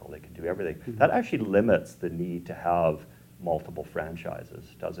vehicle, they can do everything. That actually limits the need to have multiple franchises,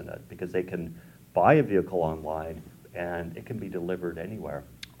 doesn't it? Because they can buy a vehicle online and it can be delivered anywhere.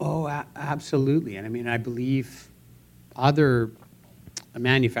 Oh, absolutely. And I mean, I believe other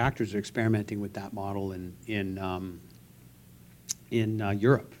manufacturers are experimenting with that model in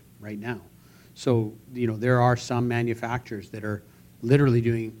Europe right now. So, there are some manufacturers that are literally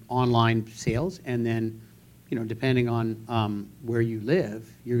doing online sales, and then, depending on where you live,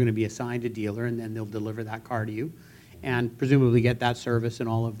 you're going to be assigned a dealer, and then they'll deliver that car to you, and presumably get that service and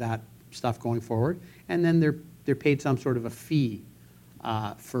all of that stuff going forward, and then they're paid some sort of a fee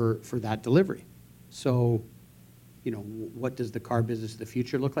for that delivery. So, what does the car business of the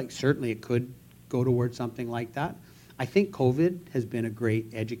future look like? Certainly it could go towards something like that. I think COVID has been a great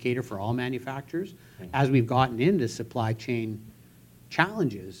educator for all manufacturers. As we've gotten into supply chain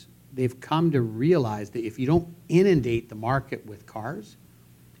challenges, they've come to realize that if you don't inundate the market with cars,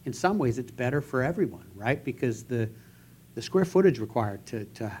 in some ways it's better for everyone, right? Because the square footage required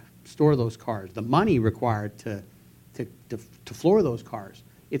to store those cars, the money required to floor those cars,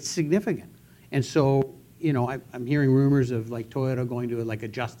 it's significant. And so, I'm hearing rumors of like Toyota going to like a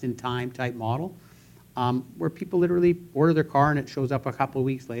just-in-time type model, where people literally order their car and it shows up a couple of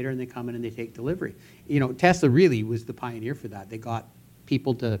weeks later and they come in and they take delivery. Tesla really was the pioneer for that. They got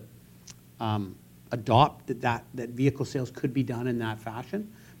people to adopt that vehicle sales could be done in that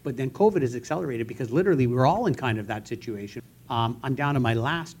fashion. But then COVID has accelerated because literally we're all in kind of that situation. I'm down to my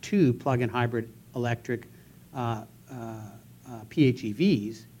last 2 plug-in hybrid electric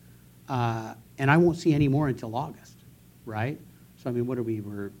PHEVs, and I won't see any more until August, right? So I mean, what are we?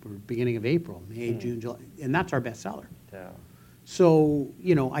 We're beginning of April, May, June, July, and that's our best seller. Yeah. So,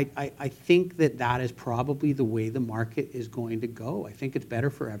 you know, I think that is probably the way the market is going to go. I think it's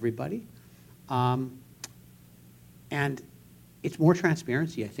better for everybody. And it's more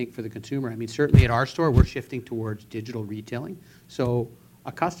transparency, I think, for the consumer. I mean, certainly at our store, we're shifting towards digital retailing. So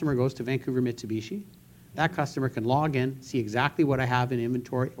a customer goes to Vancouver Mitsubishi. That customer can log in, see exactly what I have in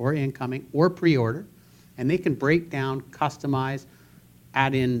inventory or incoming or pre-order, and they can break down, customize,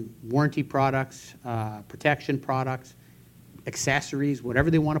 add in warranty products, protection products, accessories,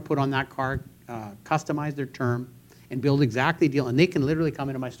 whatever they want to put on that car, customize their term, and build exactly a deal. And they can literally come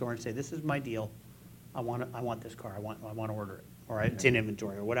into my store and say, "This is my deal. I want this car. I want to order it, or it's in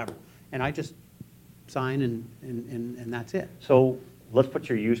inventory, or whatever." And I just sign, and that's it. So let's put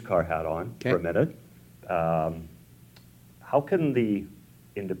your used car hat on for a Okay. minute. How can the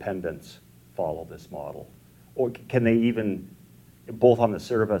independents follow this model? Or can they even, both on the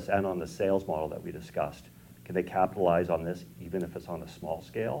service and on the sales model that we discussed, can they capitalize on this even if it's on a small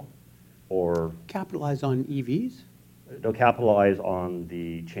scale? Or Capitalize on EVs. they'll capitalize on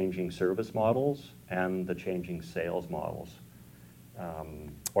the changing service models and the changing sales models?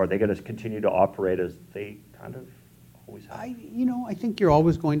 Or are they going to continue to operate as they kind of always have? I think you're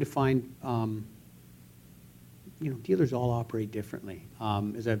always going to find, dealers all operate differently.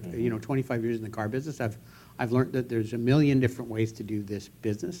 As I've, 25 years in the car business, I've learned that there's a million different ways to do this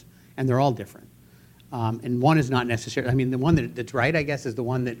business, and they're all different. And one is not necessarily, I mean, the one that's right, I guess, is the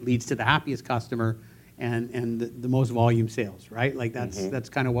one that leads to the happiest customer and the most volume sales, right? Like that's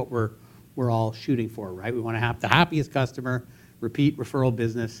kind of what we're all shooting for, right? We want to have the happiest customer, repeat referral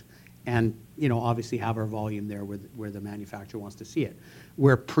business, and obviously have our volume there where the manufacturer wants to see it.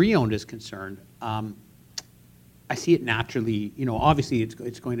 Where pre-owned is concerned, I see it naturally. Obviously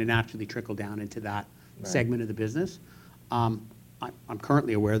it's going to naturally trickle down into that segment of the business. I'm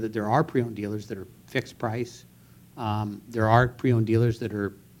currently aware that there are pre-owned dealers that are fixed price. There are pre-owned dealers that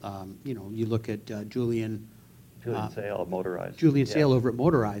are, you look at Julian Sale, motorized. Julian Yeah. Sale over at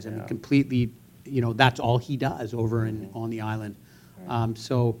Motorized. I mean, Yeah. completely, that's all he does over on the island.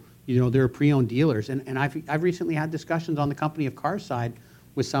 So, there are pre-owned dealers. And I've recently had discussions on the company of cars side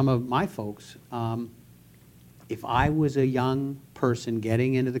with some of my folks. If I was a young person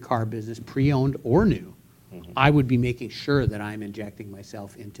getting into the car business, pre-owned or new, I would be making sure that I'm injecting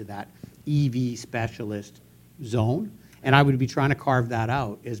myself into that EV specialist zone. And I would be trying to carve that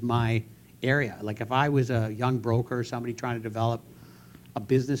out as my area. Like if I was a young broker or somebody trying to develop a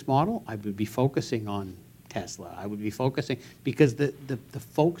business model, I would be focusing on Tesla. I would be focusing, because the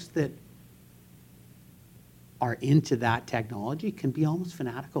folks that are into that technology can be almost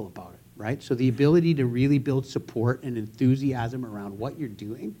fanatical about it, right? So the ability to really build support and enthusiasm around what you're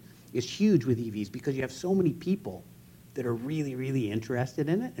doing is huge with EVs, because you have so many people that are really, really interested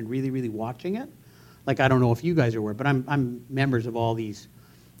in it and really, really watching it. Like, I don't know if you guys are aware, but I'm members of all these,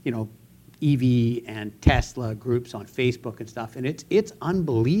 EV and Tesla groups on Facebook and stuff, and it's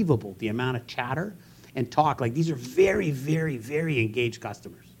unbelievable the amount of chatter and talk. Like, these are very, very, very engaged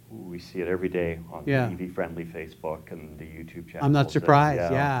customers. We see it every day on Yeah. EV-friendly Facebook and the YouTube channel. I'm not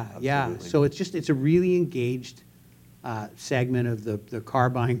surprised. Yeah. Absolutely. So it's a really engaged segment of the car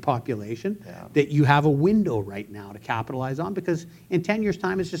buying population that you have a window right now to capitalize on, because in 10 years'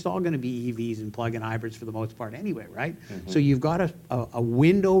 time, it's just all going to be EVs and plug-in hybrids for the most part anyway, right? So you've got a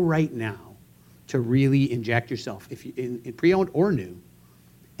window right now to really inject yourself, if you, in pre-owned or new,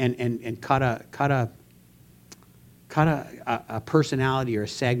 and cut a personality or a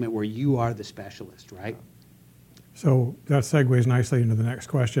segment where you are the specialist, right? So that segues nicely into the next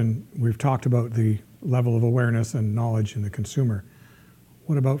question. We've talked about the level of awareness and knowledge in the consumer.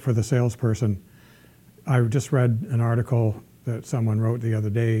 What about for the salesperson? I just read an article that someone wrote the other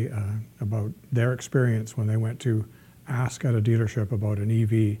day about their experience when they went to ask at a dealership about an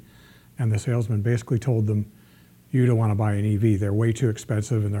EV, and the salesman basically told them, "You don't want to buy an EV. They're way too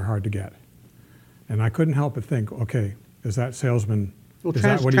expensive and they're hard to get." And I couldn't help but think, okay, is that salesman? Well, is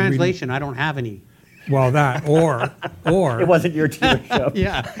that what he really- translation, I don't have any. Well, that or It wasn't your dealership.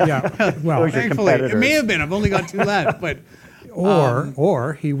 Yeah. yeah. Well, Those are Thankfully, it competitors. may have been. I've only got 2 left, but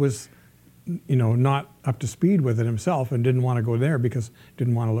or he was, not up to speed with it himself and didn't want to go there because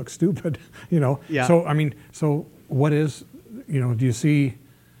didn't want to look stupid, Yeah. So I mean, so what is, do you see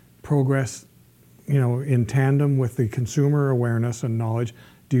progress, in tandem with the consumer awareness and knowledge?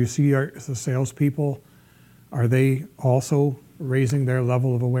 do you see the salespeople, are they also raising their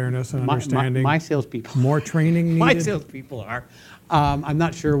level of awareness and understanding? My salespeople. More training needed? My salespeople are. I'm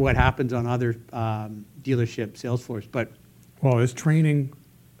not sure what happens on other dealership sales floors, but Well, is training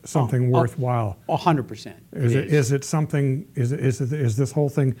something worthwhile? 100%. Is it something? Is this whole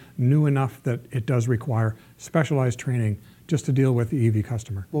thing new enough that it does require specialized training just to deal with the EV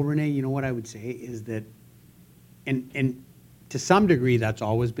customer? Well, Renee, you know what I would say is that, and to some degree, that's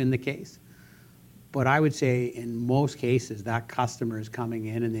always been the case. But I would say in most cases, that customer is coming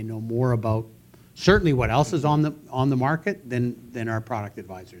in and they know more about certainly what else is on the market than our product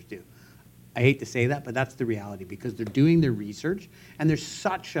advisors do. I hate to say that, but that's the reality because they're doing their research and there's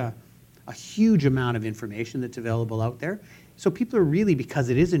such a huge amount of information that's available out there. So people are really, because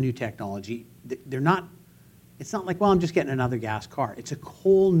it is a new technology, they're not, it's not like, well, I'm just getting another gas car. It's a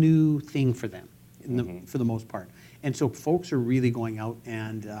whole new thing for them for the most part. And so folks are really going out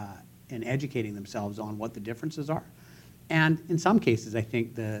and educating themselves on what the differences are. And in some cases, I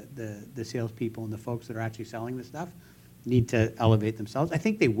think the salespeople and the folks that are actually selling this stuff need to elevate themselves. I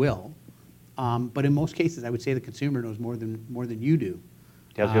think they will. But in most cases, I would say the consumer knows more than you do.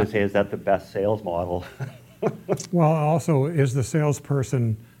 I was going to say, is that the best sales model? Well, also, is the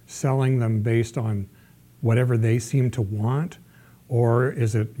salesperson selling them based on whatever they seem to want, or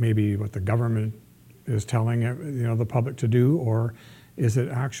is it maybe what the government is telling the public to do, or is it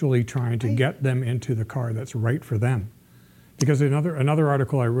actually trying to get them into the car that's right for them? Because another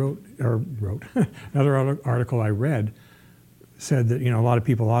article I another article I read said that a lot of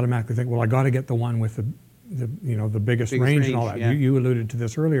people automatically think, well, I got to get the one with the biggest range and all that. Yeah. You alluded to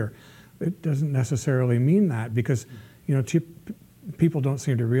this earlier. It doesn't necessarily mean that because people don't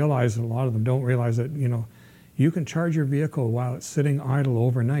seem to realize, a lot of them don't realize that you can charge your vehicle while it's sitting idle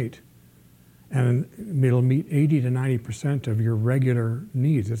overnight, and it'll meet 80 to 90% of your regular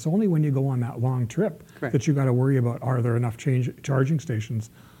needs. It's only when you go on that long trip that you got to worry about, are there enough charging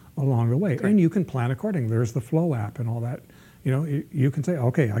stations along the way? Correct. And you can plan accordingly. There's the Flow app and all that. You can say,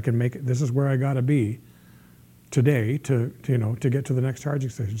 okay, I can make it. This is where I got to be today to get to the next charging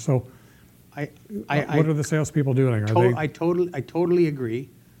station. So, what are the salespeople doing? I totally agree.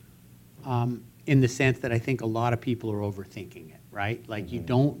 In the sense that I think a lot of people are overthinking it, right? Like you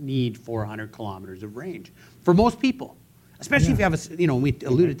don't need 400 kilometers of range for most people, especially if you have we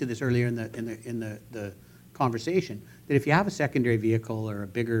alluded to this earlier in the conversation, that if you have a secondary vehicle or a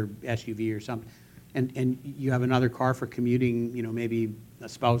bigger SUV or something, and you have another car for commuting, maybe a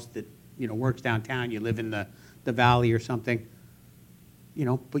spouse that works downtown, you live in the valley or something,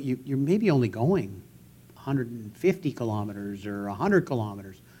 but you're maybe only going 150 kilometers or 100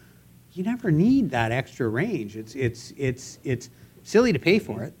 kilometers. You never need that extra range. It's silly to pay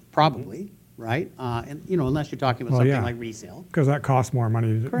for it, probably, right? And unless you're talking about something like resale, because that costs more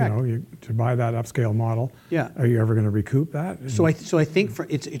money. Correct. To buy that upscale model. Yeah. Are you ever going to recoup that? So I think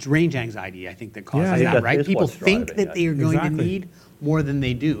it's range anxiety. I think that causes that, right? People think that they are going to need more than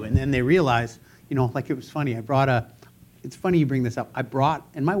they do, and then they realize, like it was funny. It's funny you bring this up.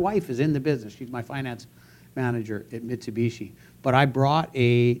 And my wife is in the business. She's my finance manager at Mitsubishi. But I brought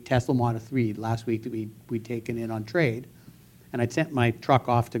a Tesla Model 3 last week that we'd taken in on trade, and I'd sent my truck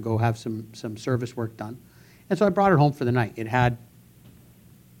off to go have some service work done. And so I brought it home for the night. I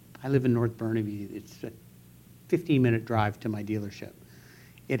live in North Burnaby. It's a 15-minute drive to my dealership.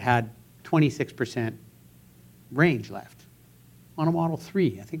 It had 26% range left on a Model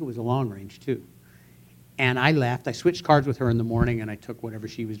 3. I think it was a long range too. And I left. I switched cars with her in the morning, and I took whatever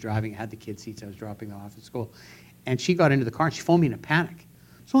she was driving. I had the kid seats. I was dropping them off at school. And she got into the car, and she phoned me in a panic.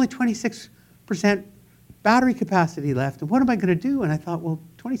 It's only 26% battery capacity left, and what am I going to do? And I thought, well,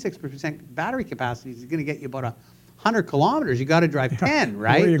 26% battery capacity is going to get you about 100 kilometers. You got to drive 10,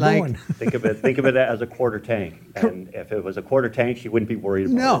 right? Where are you going? Think of it as a quarter tank. And if it was a quarter tank, she wouldn't be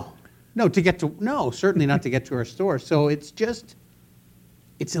worried about it. No, certainly not to get to our store. So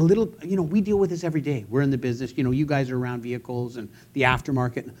it's a little, we deal with this every day. We're in the business. You guys are around vehicles and the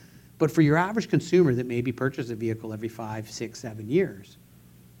aftermarket. But for your average consumer that maybe purchases a vehicle every 5, 6, 7 years,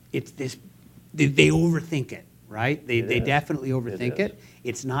 it's this, they overthink it, right? They definitely overthink it.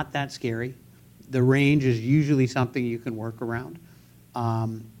 It's not that scary. The range is usually something you can work around.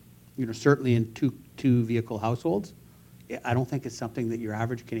 Certainly in two vehicle households, I don't think it's something that your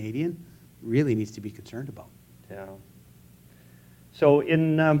average Canadian really needs to be concerned about. Yeah. So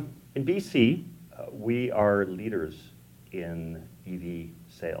in BC, we are leaders in EV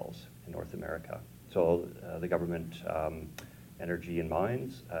sales in North America. So the government, Energy and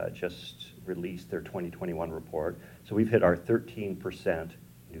Mines, just released their 2021 report. So we've hit our 13%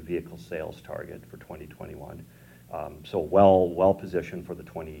 new vehicle sales target for 2021. So well positioned for the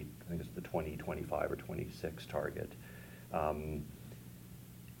I think it's the 2025 or 26 target. And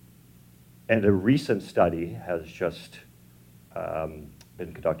a recent study has just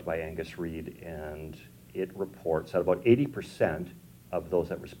been conducted by Angus Reid, and it reports that about 80% of those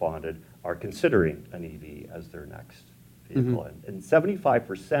that responded are considering an EV as their next vehicle. And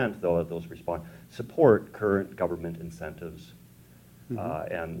 75%, though, of those respond support current government incentives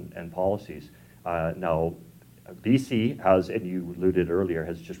and policies. Now, BC has, and you alluded earlier,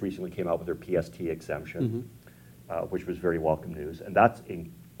 has just recently came out with their PST exemption, which was very welcome news, and that's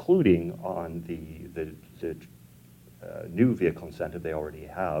including on the new vehicle incentive they already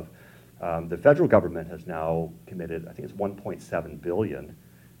have. The federal government has now committed, I think it's $1.7 billion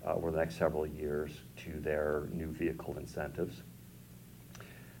over the next several years to their new vehicle incentives.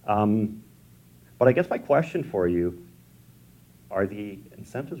 But I guess my question for you, are the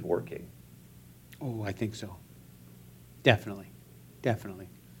incentives working? Oh, I think so. Definitely. Definitely.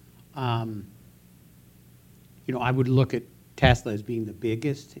 I would look at Tesla as being the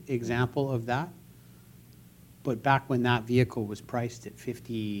biggest example of that. But back when that vehicle was priced at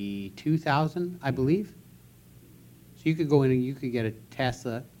 $52,000, I believe, so you could go in and you could get a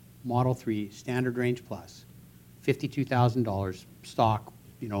Tesla Model 3 Standard Range Plus, $52,000 stock,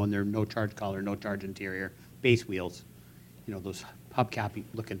 and they're no charge color, no charge interior, base wheels, those hubcap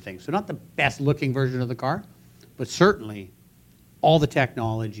looking things. So not the best looking version of the car, but certainly all the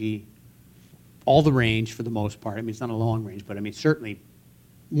technology, all the range for the most part. I mean, it's not a long range, but I mean, certainly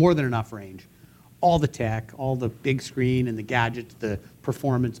more than enough range. All the tech, all the big screen and the gadgets, the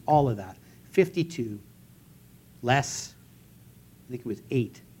performance, all of that. 52 less, I think it was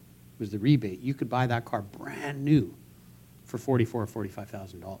 8 was the rebate. You could buy that car brand new for $44,000 or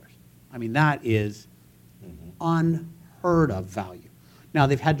 $45,000. I mean, that is unheard of value. Now,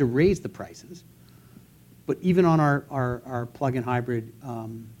 they've had to raise the prices, but even on our plug-in hybrid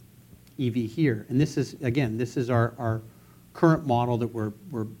EV here, and this is our current model that we're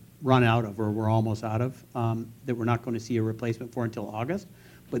run out of, or we're almost out of, that we're not going to see a replacement for until August.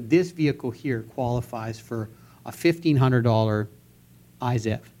 But this vehicle here qualifies for a $1,500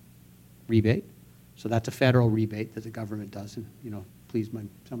 IZEV rebate. So that's a federal rebate that the government does. And, please,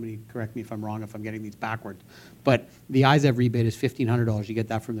 somebody correct me if I'm wrong, if I'm getting these backwards. But the IZEV rebate is $1,500. You get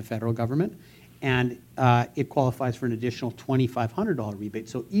that from the federal government. And it qualifies for an additional $2,500 rebate.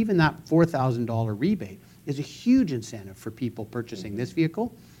 So even that $4,000 rebate is a huge incentive for people purchasing this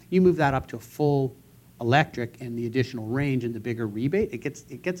vehicle. You move that up to a full electric and the additional range and the bigger rebate, it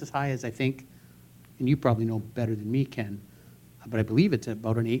gets as high as, I think, and you probably know better than me, Ken, but I believe it's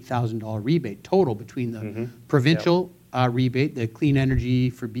about an $8,000 rebate total between the provincial rebate, the Clean Energy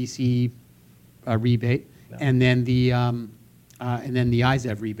for BC rebate, and then the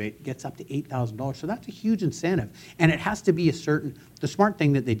IZEV rebate gets up to $8,000. So that's a huge incentive, and it has to be the smart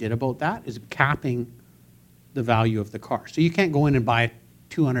thing that they did about that is capping the value of the car. So you can't go in and buy a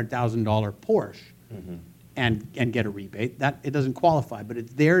 $200,000 Porsche and get a rebate. That it doesn't qualify, but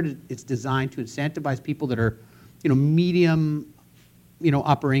it's there. It's designed to incentivize people that are, medium,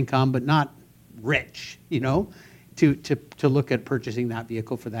 upper income, but not rich, to look at purchasing that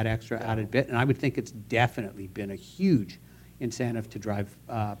vehicle for that extra added bit. And I would think it's definitely been a huge incentive to drive,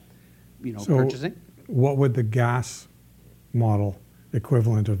 So purchasing. what would the gas model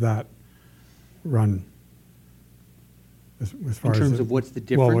equivalent of that run? As far In terms as of what's the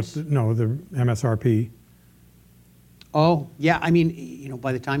difference? the MSRP. Oh, yeah. I mean,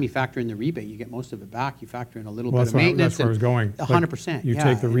 by the time you factor in the rebate, you get most of it back. You factor in a little bit of maintenance. That's where I was going. 100%. You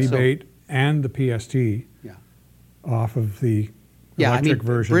take the rebate and the PST off of the electric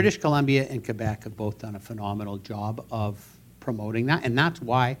version. British Columbia and Quebec have both done a phenomenal job of promoting that, and that's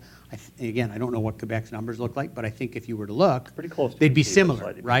why, again, I don't know what Quebec's numbers look like, but I think if you were to look, Pretty close to they'd be BC, similar,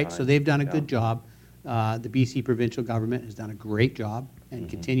 slightly right? behind. So they've done a Yeah. good job. The BC provincial government has done a great job and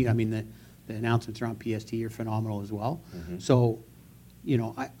continue. I mean, the announcements around PST are phenomenal as well. So,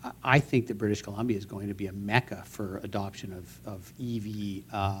 I think that British Columbia is going to be a mecca for adoption of EV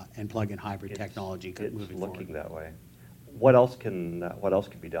and plug-in hybrid technology It's moving looking forward. that way. What else can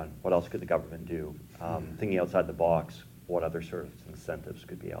be done? What else could the government do? Thinking outside the box, what other sort of incentives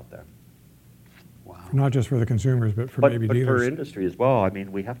could be out there? Wow. Not just for the consumers, but for But maybe for dealers. industry as well. I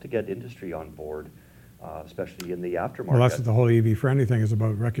mean, we have to get industry on board, especially in the aftermarket. Well, that's what the whole EV friendly thing is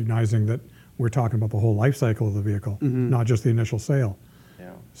about, recognizing that we're talking about the whole life cycle of the vehicle, not just the initial sale.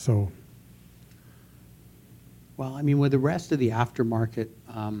 Yeah. So, Well, I mean, with the rest of the aftermarket,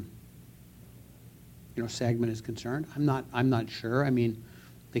 segment is concerned, I'm not sure. I mean,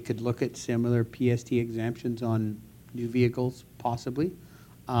 they could look at similar PST exemptions on new vehicles, possibly.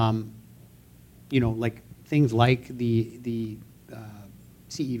 Like things like the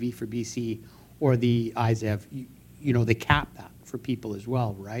CEV for BC or the IZEV, you know, they cap that for people as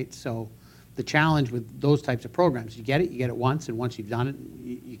well, right? So the challenge with those types of programs, you get it once, and once you've done it,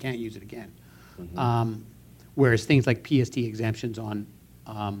 you can't use it again. Whereas things like PST exemptions on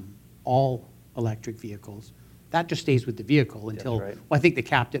all electric vehicles, that just stays with the vehicle until, right. well, I think they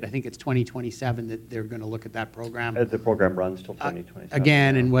capped it, I think it's 2027 that they're going to look at that program. The program runs till 2027.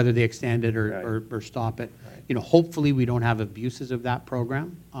 Again, yeah. and whether they extend it or, Right. or stop it. Right. You know, hopefully we don't have abuses of that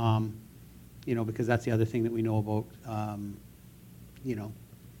program, you know, because that's the other thing that we know about, you know,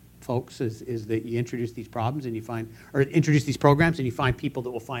 folks is that you introduce these problems and you find, or introduce these programs and you find people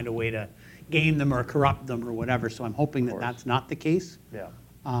that will find a way to game them or corrupt them or whatever. So I'm hoping that course. that's not the case. Yeah.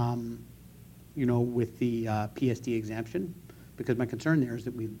 You know, with the PSD exemption, because my concern there is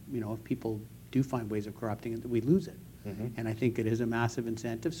that we, you know, if people do find ways of corrupting it, that we lose it. And I think it is a massive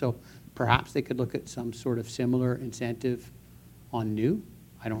incentive. So perhaps they could look at some sort of similar incentive on new.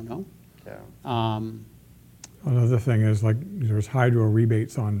 I don't know. Yeah. Another thing is like there's hydro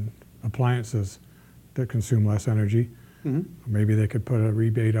rebates on appliances that consume less energy. Maybe they could put a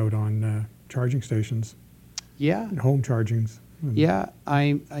rebate out on charging stations, Yeah, home chargings. yeah.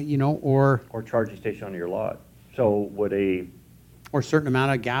 You know, or Charging station on your lot. So would a, or a certain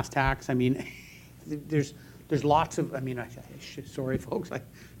amount of gas tax. I mean, there's lots of. I mean, sorry, folks.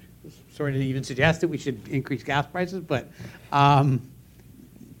 Sorry to even suggest that we should increase gas prices, but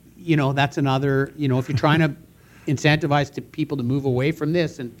you know, that's another. You know, if you're trying to incentivize people to move away from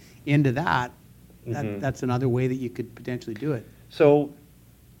this and into that, that's another way that you could potentially do it. so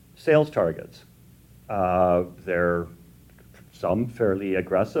sales targets, they're some fairly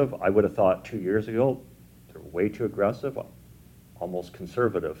aggressive. I would have thought 2 years ago, they're way too aggressive, almost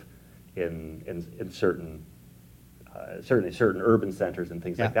conservative in certain, certainly certain urban centers and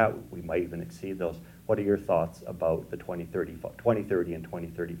things like Yeah. that. We might even exceed those. What are your thoughts about the 2030 and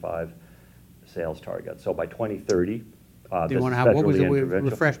 2035 sales targets? So by 2030, Do this you is want to have, what was federally it, and provincial.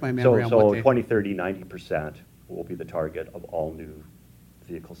 refresh my memory on So what they. 2030, 90% will be the target of all new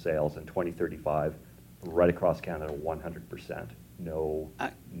vehicle sales, and 2035, right across Canada, 100%, no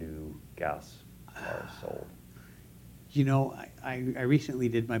new gas cars sold. You know, I recently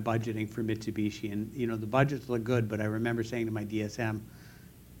did my budgeting for Mitsubishi, and, you know, the budgets look good, but I remember saying to my DSM,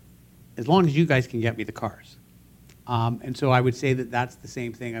 as long as you guys can get me the cars. And so I would say that that's the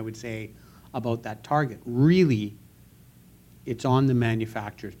same thing I would say about that target. Really, it's on the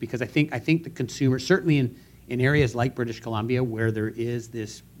manufacturers, because I think the consumer, certainly in areas like British Columbia, where there is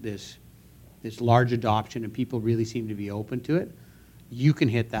this large adoption and people really seem to be open to it, you can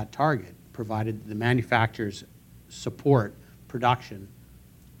hit that target, provided the manufacturers support production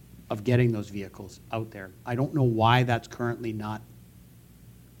of getting those vehicles out there. I don't know why that's currently not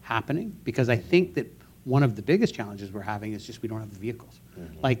happening, because I think that one of the biggest challenges we're having is just we don't have the vehicles.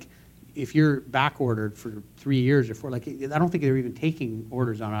 Like, if you're back ordered for 3 years or 4, like, I don't think they're even taking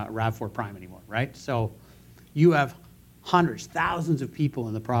orders on a RAV4 Prime anymore, right? So you have hundreds, thousands of people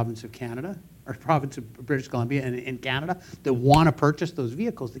in the province of Canada, or province of British Columbia and in Canada, that want to purchase those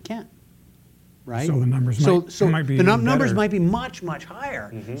vehicles that can't, right? So the numbers might be the numbers better. might be much, much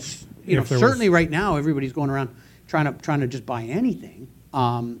higher. You know, If there certainly was- right now, everybody's going around trying to just buy anything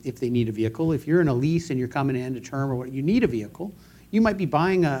if they need a vehicle. If you're in a lease and you're coming in to term or what, you need a vehicle. You might be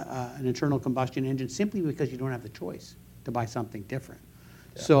buying an internal combustion engine simply because you don't have the choice to buy something different.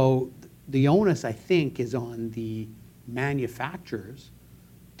 So the onus, I think, is on the manufacturers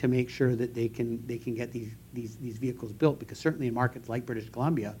to make sure that they can get these vehicles built, because certainly in markets like British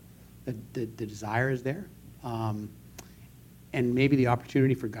Columbia, the desire is there. And maybe the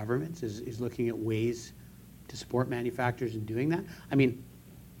opportunity for governments is looking at ways to support manufacturers in doing that. I mean,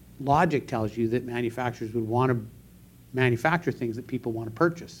 logic tells you that manufacturers would want to manufacture things that people want to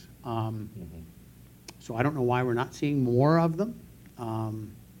purchase. So I don't know why we're not seeing more of them.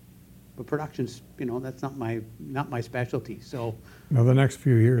 But production's, you know, that's not my specialty. So Now, the next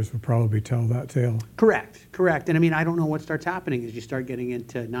few years will probably tell that tale. correct. And I mean, I don't know what starts happening as you start getting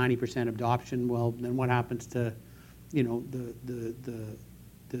into 90% adoption. Well, then what happens to, you know,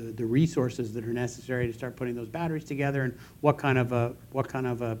 the resources that are necessary to start putting those batteries together, and what kind of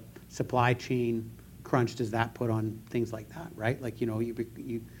a supply chain crunch does that put on things like that, right? Like, you know,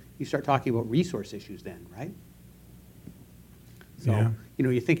 you start talking about resource issues then, right? So, Yeah. you know,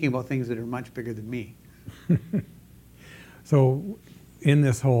 you're thinking about things that are much bigger than me. So in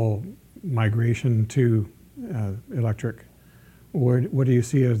this whole migration to electric, what do you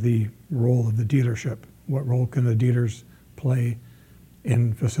see as the role of the dealership? What role can the dealers play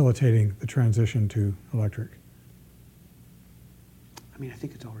in facilitating the transition to electric? I mean, I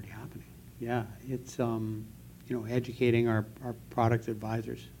think it's already happening. Yeah, it's, educating our product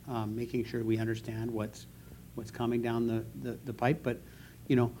advisors, making sure we understand what's coming down the pipe. But,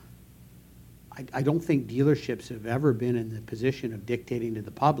 I don't think dealerships have ever been in the position of dictating to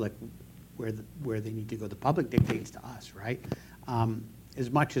the public where they need to go. The public dictates to us, right? As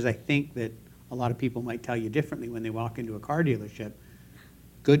much as I think that a lot of people might tell you differently when they walk into a car dealership,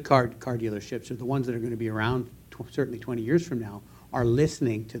 good car dealerships are the ones that are going to be around certainly 20 years from now, are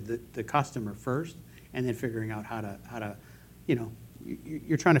listening to the customer first and then figuring out how to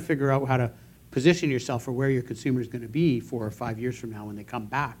you're trying to figure out how to position yourself for where your consumer is going to be 4 or 5 years from now when they come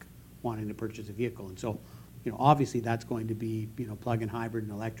back wanting to purchase a vehicle. And so, obviously that's going to be, plug-in hybrid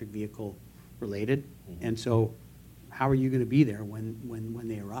and electric vehicle related. Mm-hmm. And so how are you going to be there when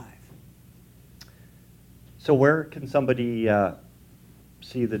they arrive? So where can somebody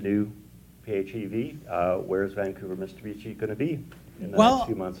see the new PHEV? Where's Vancouver Mitsubishi going to be in the next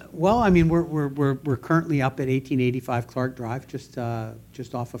few months? Well, I mean, we're currently up at 1885 Clark Drive, just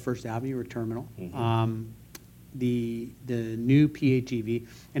off of First Avenue or Terminal. Mm-hmm. The new PHEV.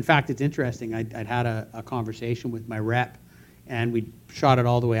 In fact, it's interesting. I'd had a conversation with my rep, and we shot it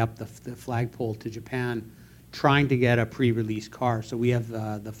all the way up the flagpole to Japan, trying to get a pre-release car. So we have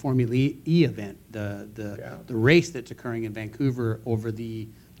the Formula E event, the race that's occurring in Vancouver over the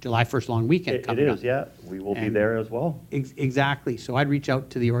July 1st long weekend coming up. It is, yeah. We will be there as well. Exactly. So I'd reach out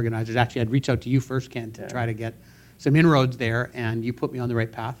to the organizers. Actually, I'd reach out to you first, Ken, to try to get some inroads there, and you put me on the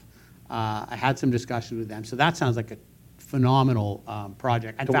right path. I had some discussions with them. So that sounds like a phenomenal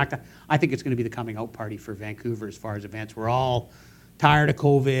project. In fact, I think it's going to be the coming out party for Vancouver as far as events. We're all tired of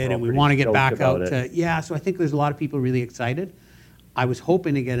COVID, and we want to get back out to, so I think there's a lot of people really excited. I was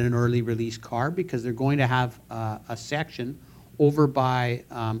hoping to get an early release car because they're going to have a section over by,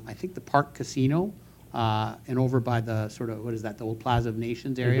 I think, the Park Casino, and over by the sort of, what is that, the old Plaza of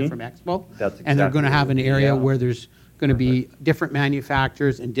Nations area from Expo. And they're going to have an area where there's going to be different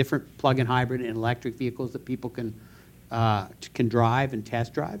manufacturers and different plug-in hybrid and electric vehicles that people can drive and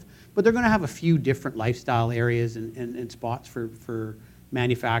test drive. But they're going to have a few different lifestyle areas and spots for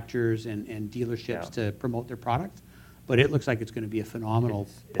manufacturers and dealerships to promote their products. But it looks like it's going to be a phenomenal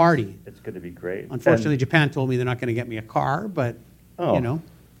party. It's going to be great. Unfortunately, Japan told me they're not going to get me a car, but,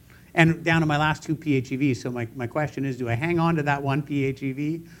 And down to my last 2 PHEVs. So my question is, do I hang on to that one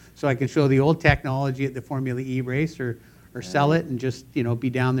PHEV so I can show the old technology at the Formula E race, or sell it and just, be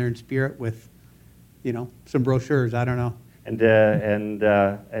down there in spirit with, some brochures? I don't know. And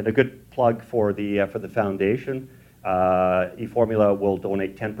a good plug for the foundation. eFormula will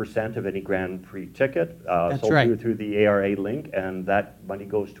donate 10% of any Grand Prix ticket through the ARA link, and that money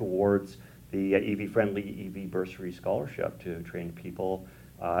goes towards the EV-friendly EV bursary scholarship to train people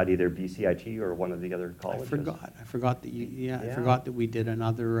at either BCIT or one of the other colleges. I forgot that I forgot that we did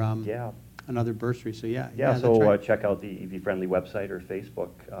another another bursary. So so check out the EV-friendly website or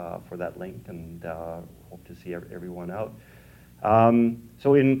Facebook for that link, and hope to see everyone out.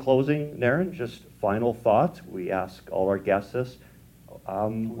 So in closing, Naren, just final thoughts. We ask all our guests this: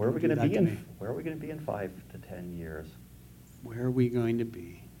 where are we going to be in 5 to 10 years? Where are we going to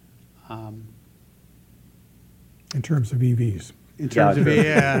be? In terms of EVs. In terms of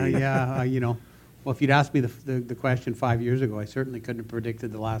well, if you'd asked me the question 5 years ago, I certainly couldn't have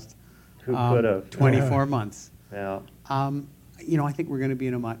predicted the last 24 months. Yeah. I think we're going to be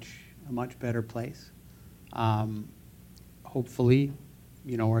in a much better place. Hopefully,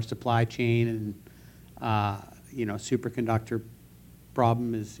 our supply chain and superconductor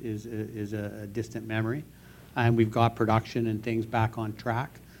problem is a distant memory, and we've got production and things back on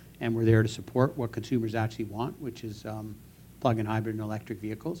track, and we're there to support what consumers actually want, which is plug-in hybrid and electric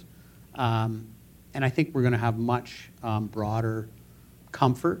vehicles. And I think we're going to have much broader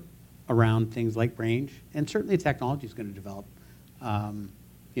comfort around things like range, and certainly technology is going to develop. I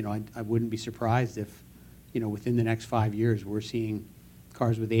wouldn't be surprised if, within the next 5 years, we're seeing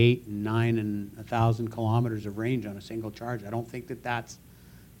cars with 8 and 9 and 1,000 kilometers of range on a single charge. I don't think that's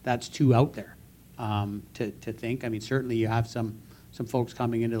too out there to think. I mean, certainly you have some folks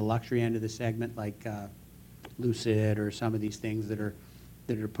coming into the luxury end of the segment, like Lucid or some of these things that are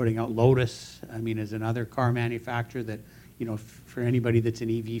putting out. Lotus, I mean, is another car manufacturer that, for anybody that's an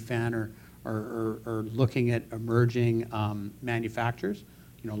EV fan or looking at emerging manufacturers,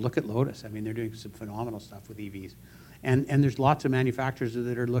 look at Lotus. I mean, they're doing some phenomenal stuff with EVs. And there's lots of manufacturers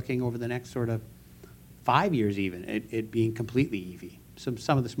that are looking over the next sort of 5 years even at it being completely EV,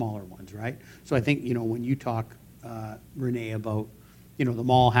 some of the smaller ones, right? So I think, when you talk, Renee, about, them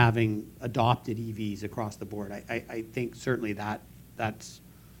all having adopted EVs across the board, I think certainly that's,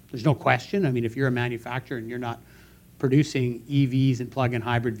 there's no question. I mean, if you're a manufacturer and you're not producing EVs and plug-in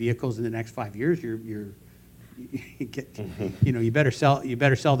hybrid vehicles in the next 5 years, you better sell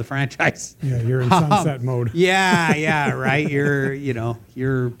the franchise. Yeah, you're in sunset mode. Yeah, right.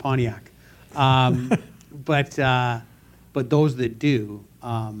 You're Pontiac. But those that do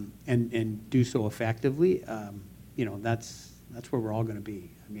and do so effectively, that's where we're all going to be.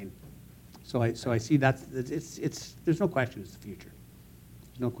 I mean, so I see there's no question it's the future.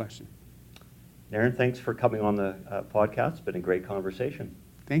 There's no question. Naren, thanks for coming on the podcast. It's been a great conversation.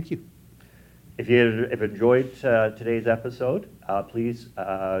 Thank you. If you've enjoyed today's episode, please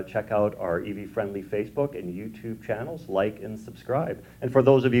check out our EV Friendly Facebook and YouTube channels, like and subscribe. And for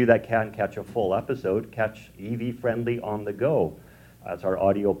those of you that can't catch a full episode, catch EV Friendly on the Go. That's our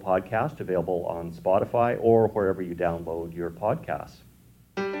audio podcast available on Spotify or wherever you download your podcasts.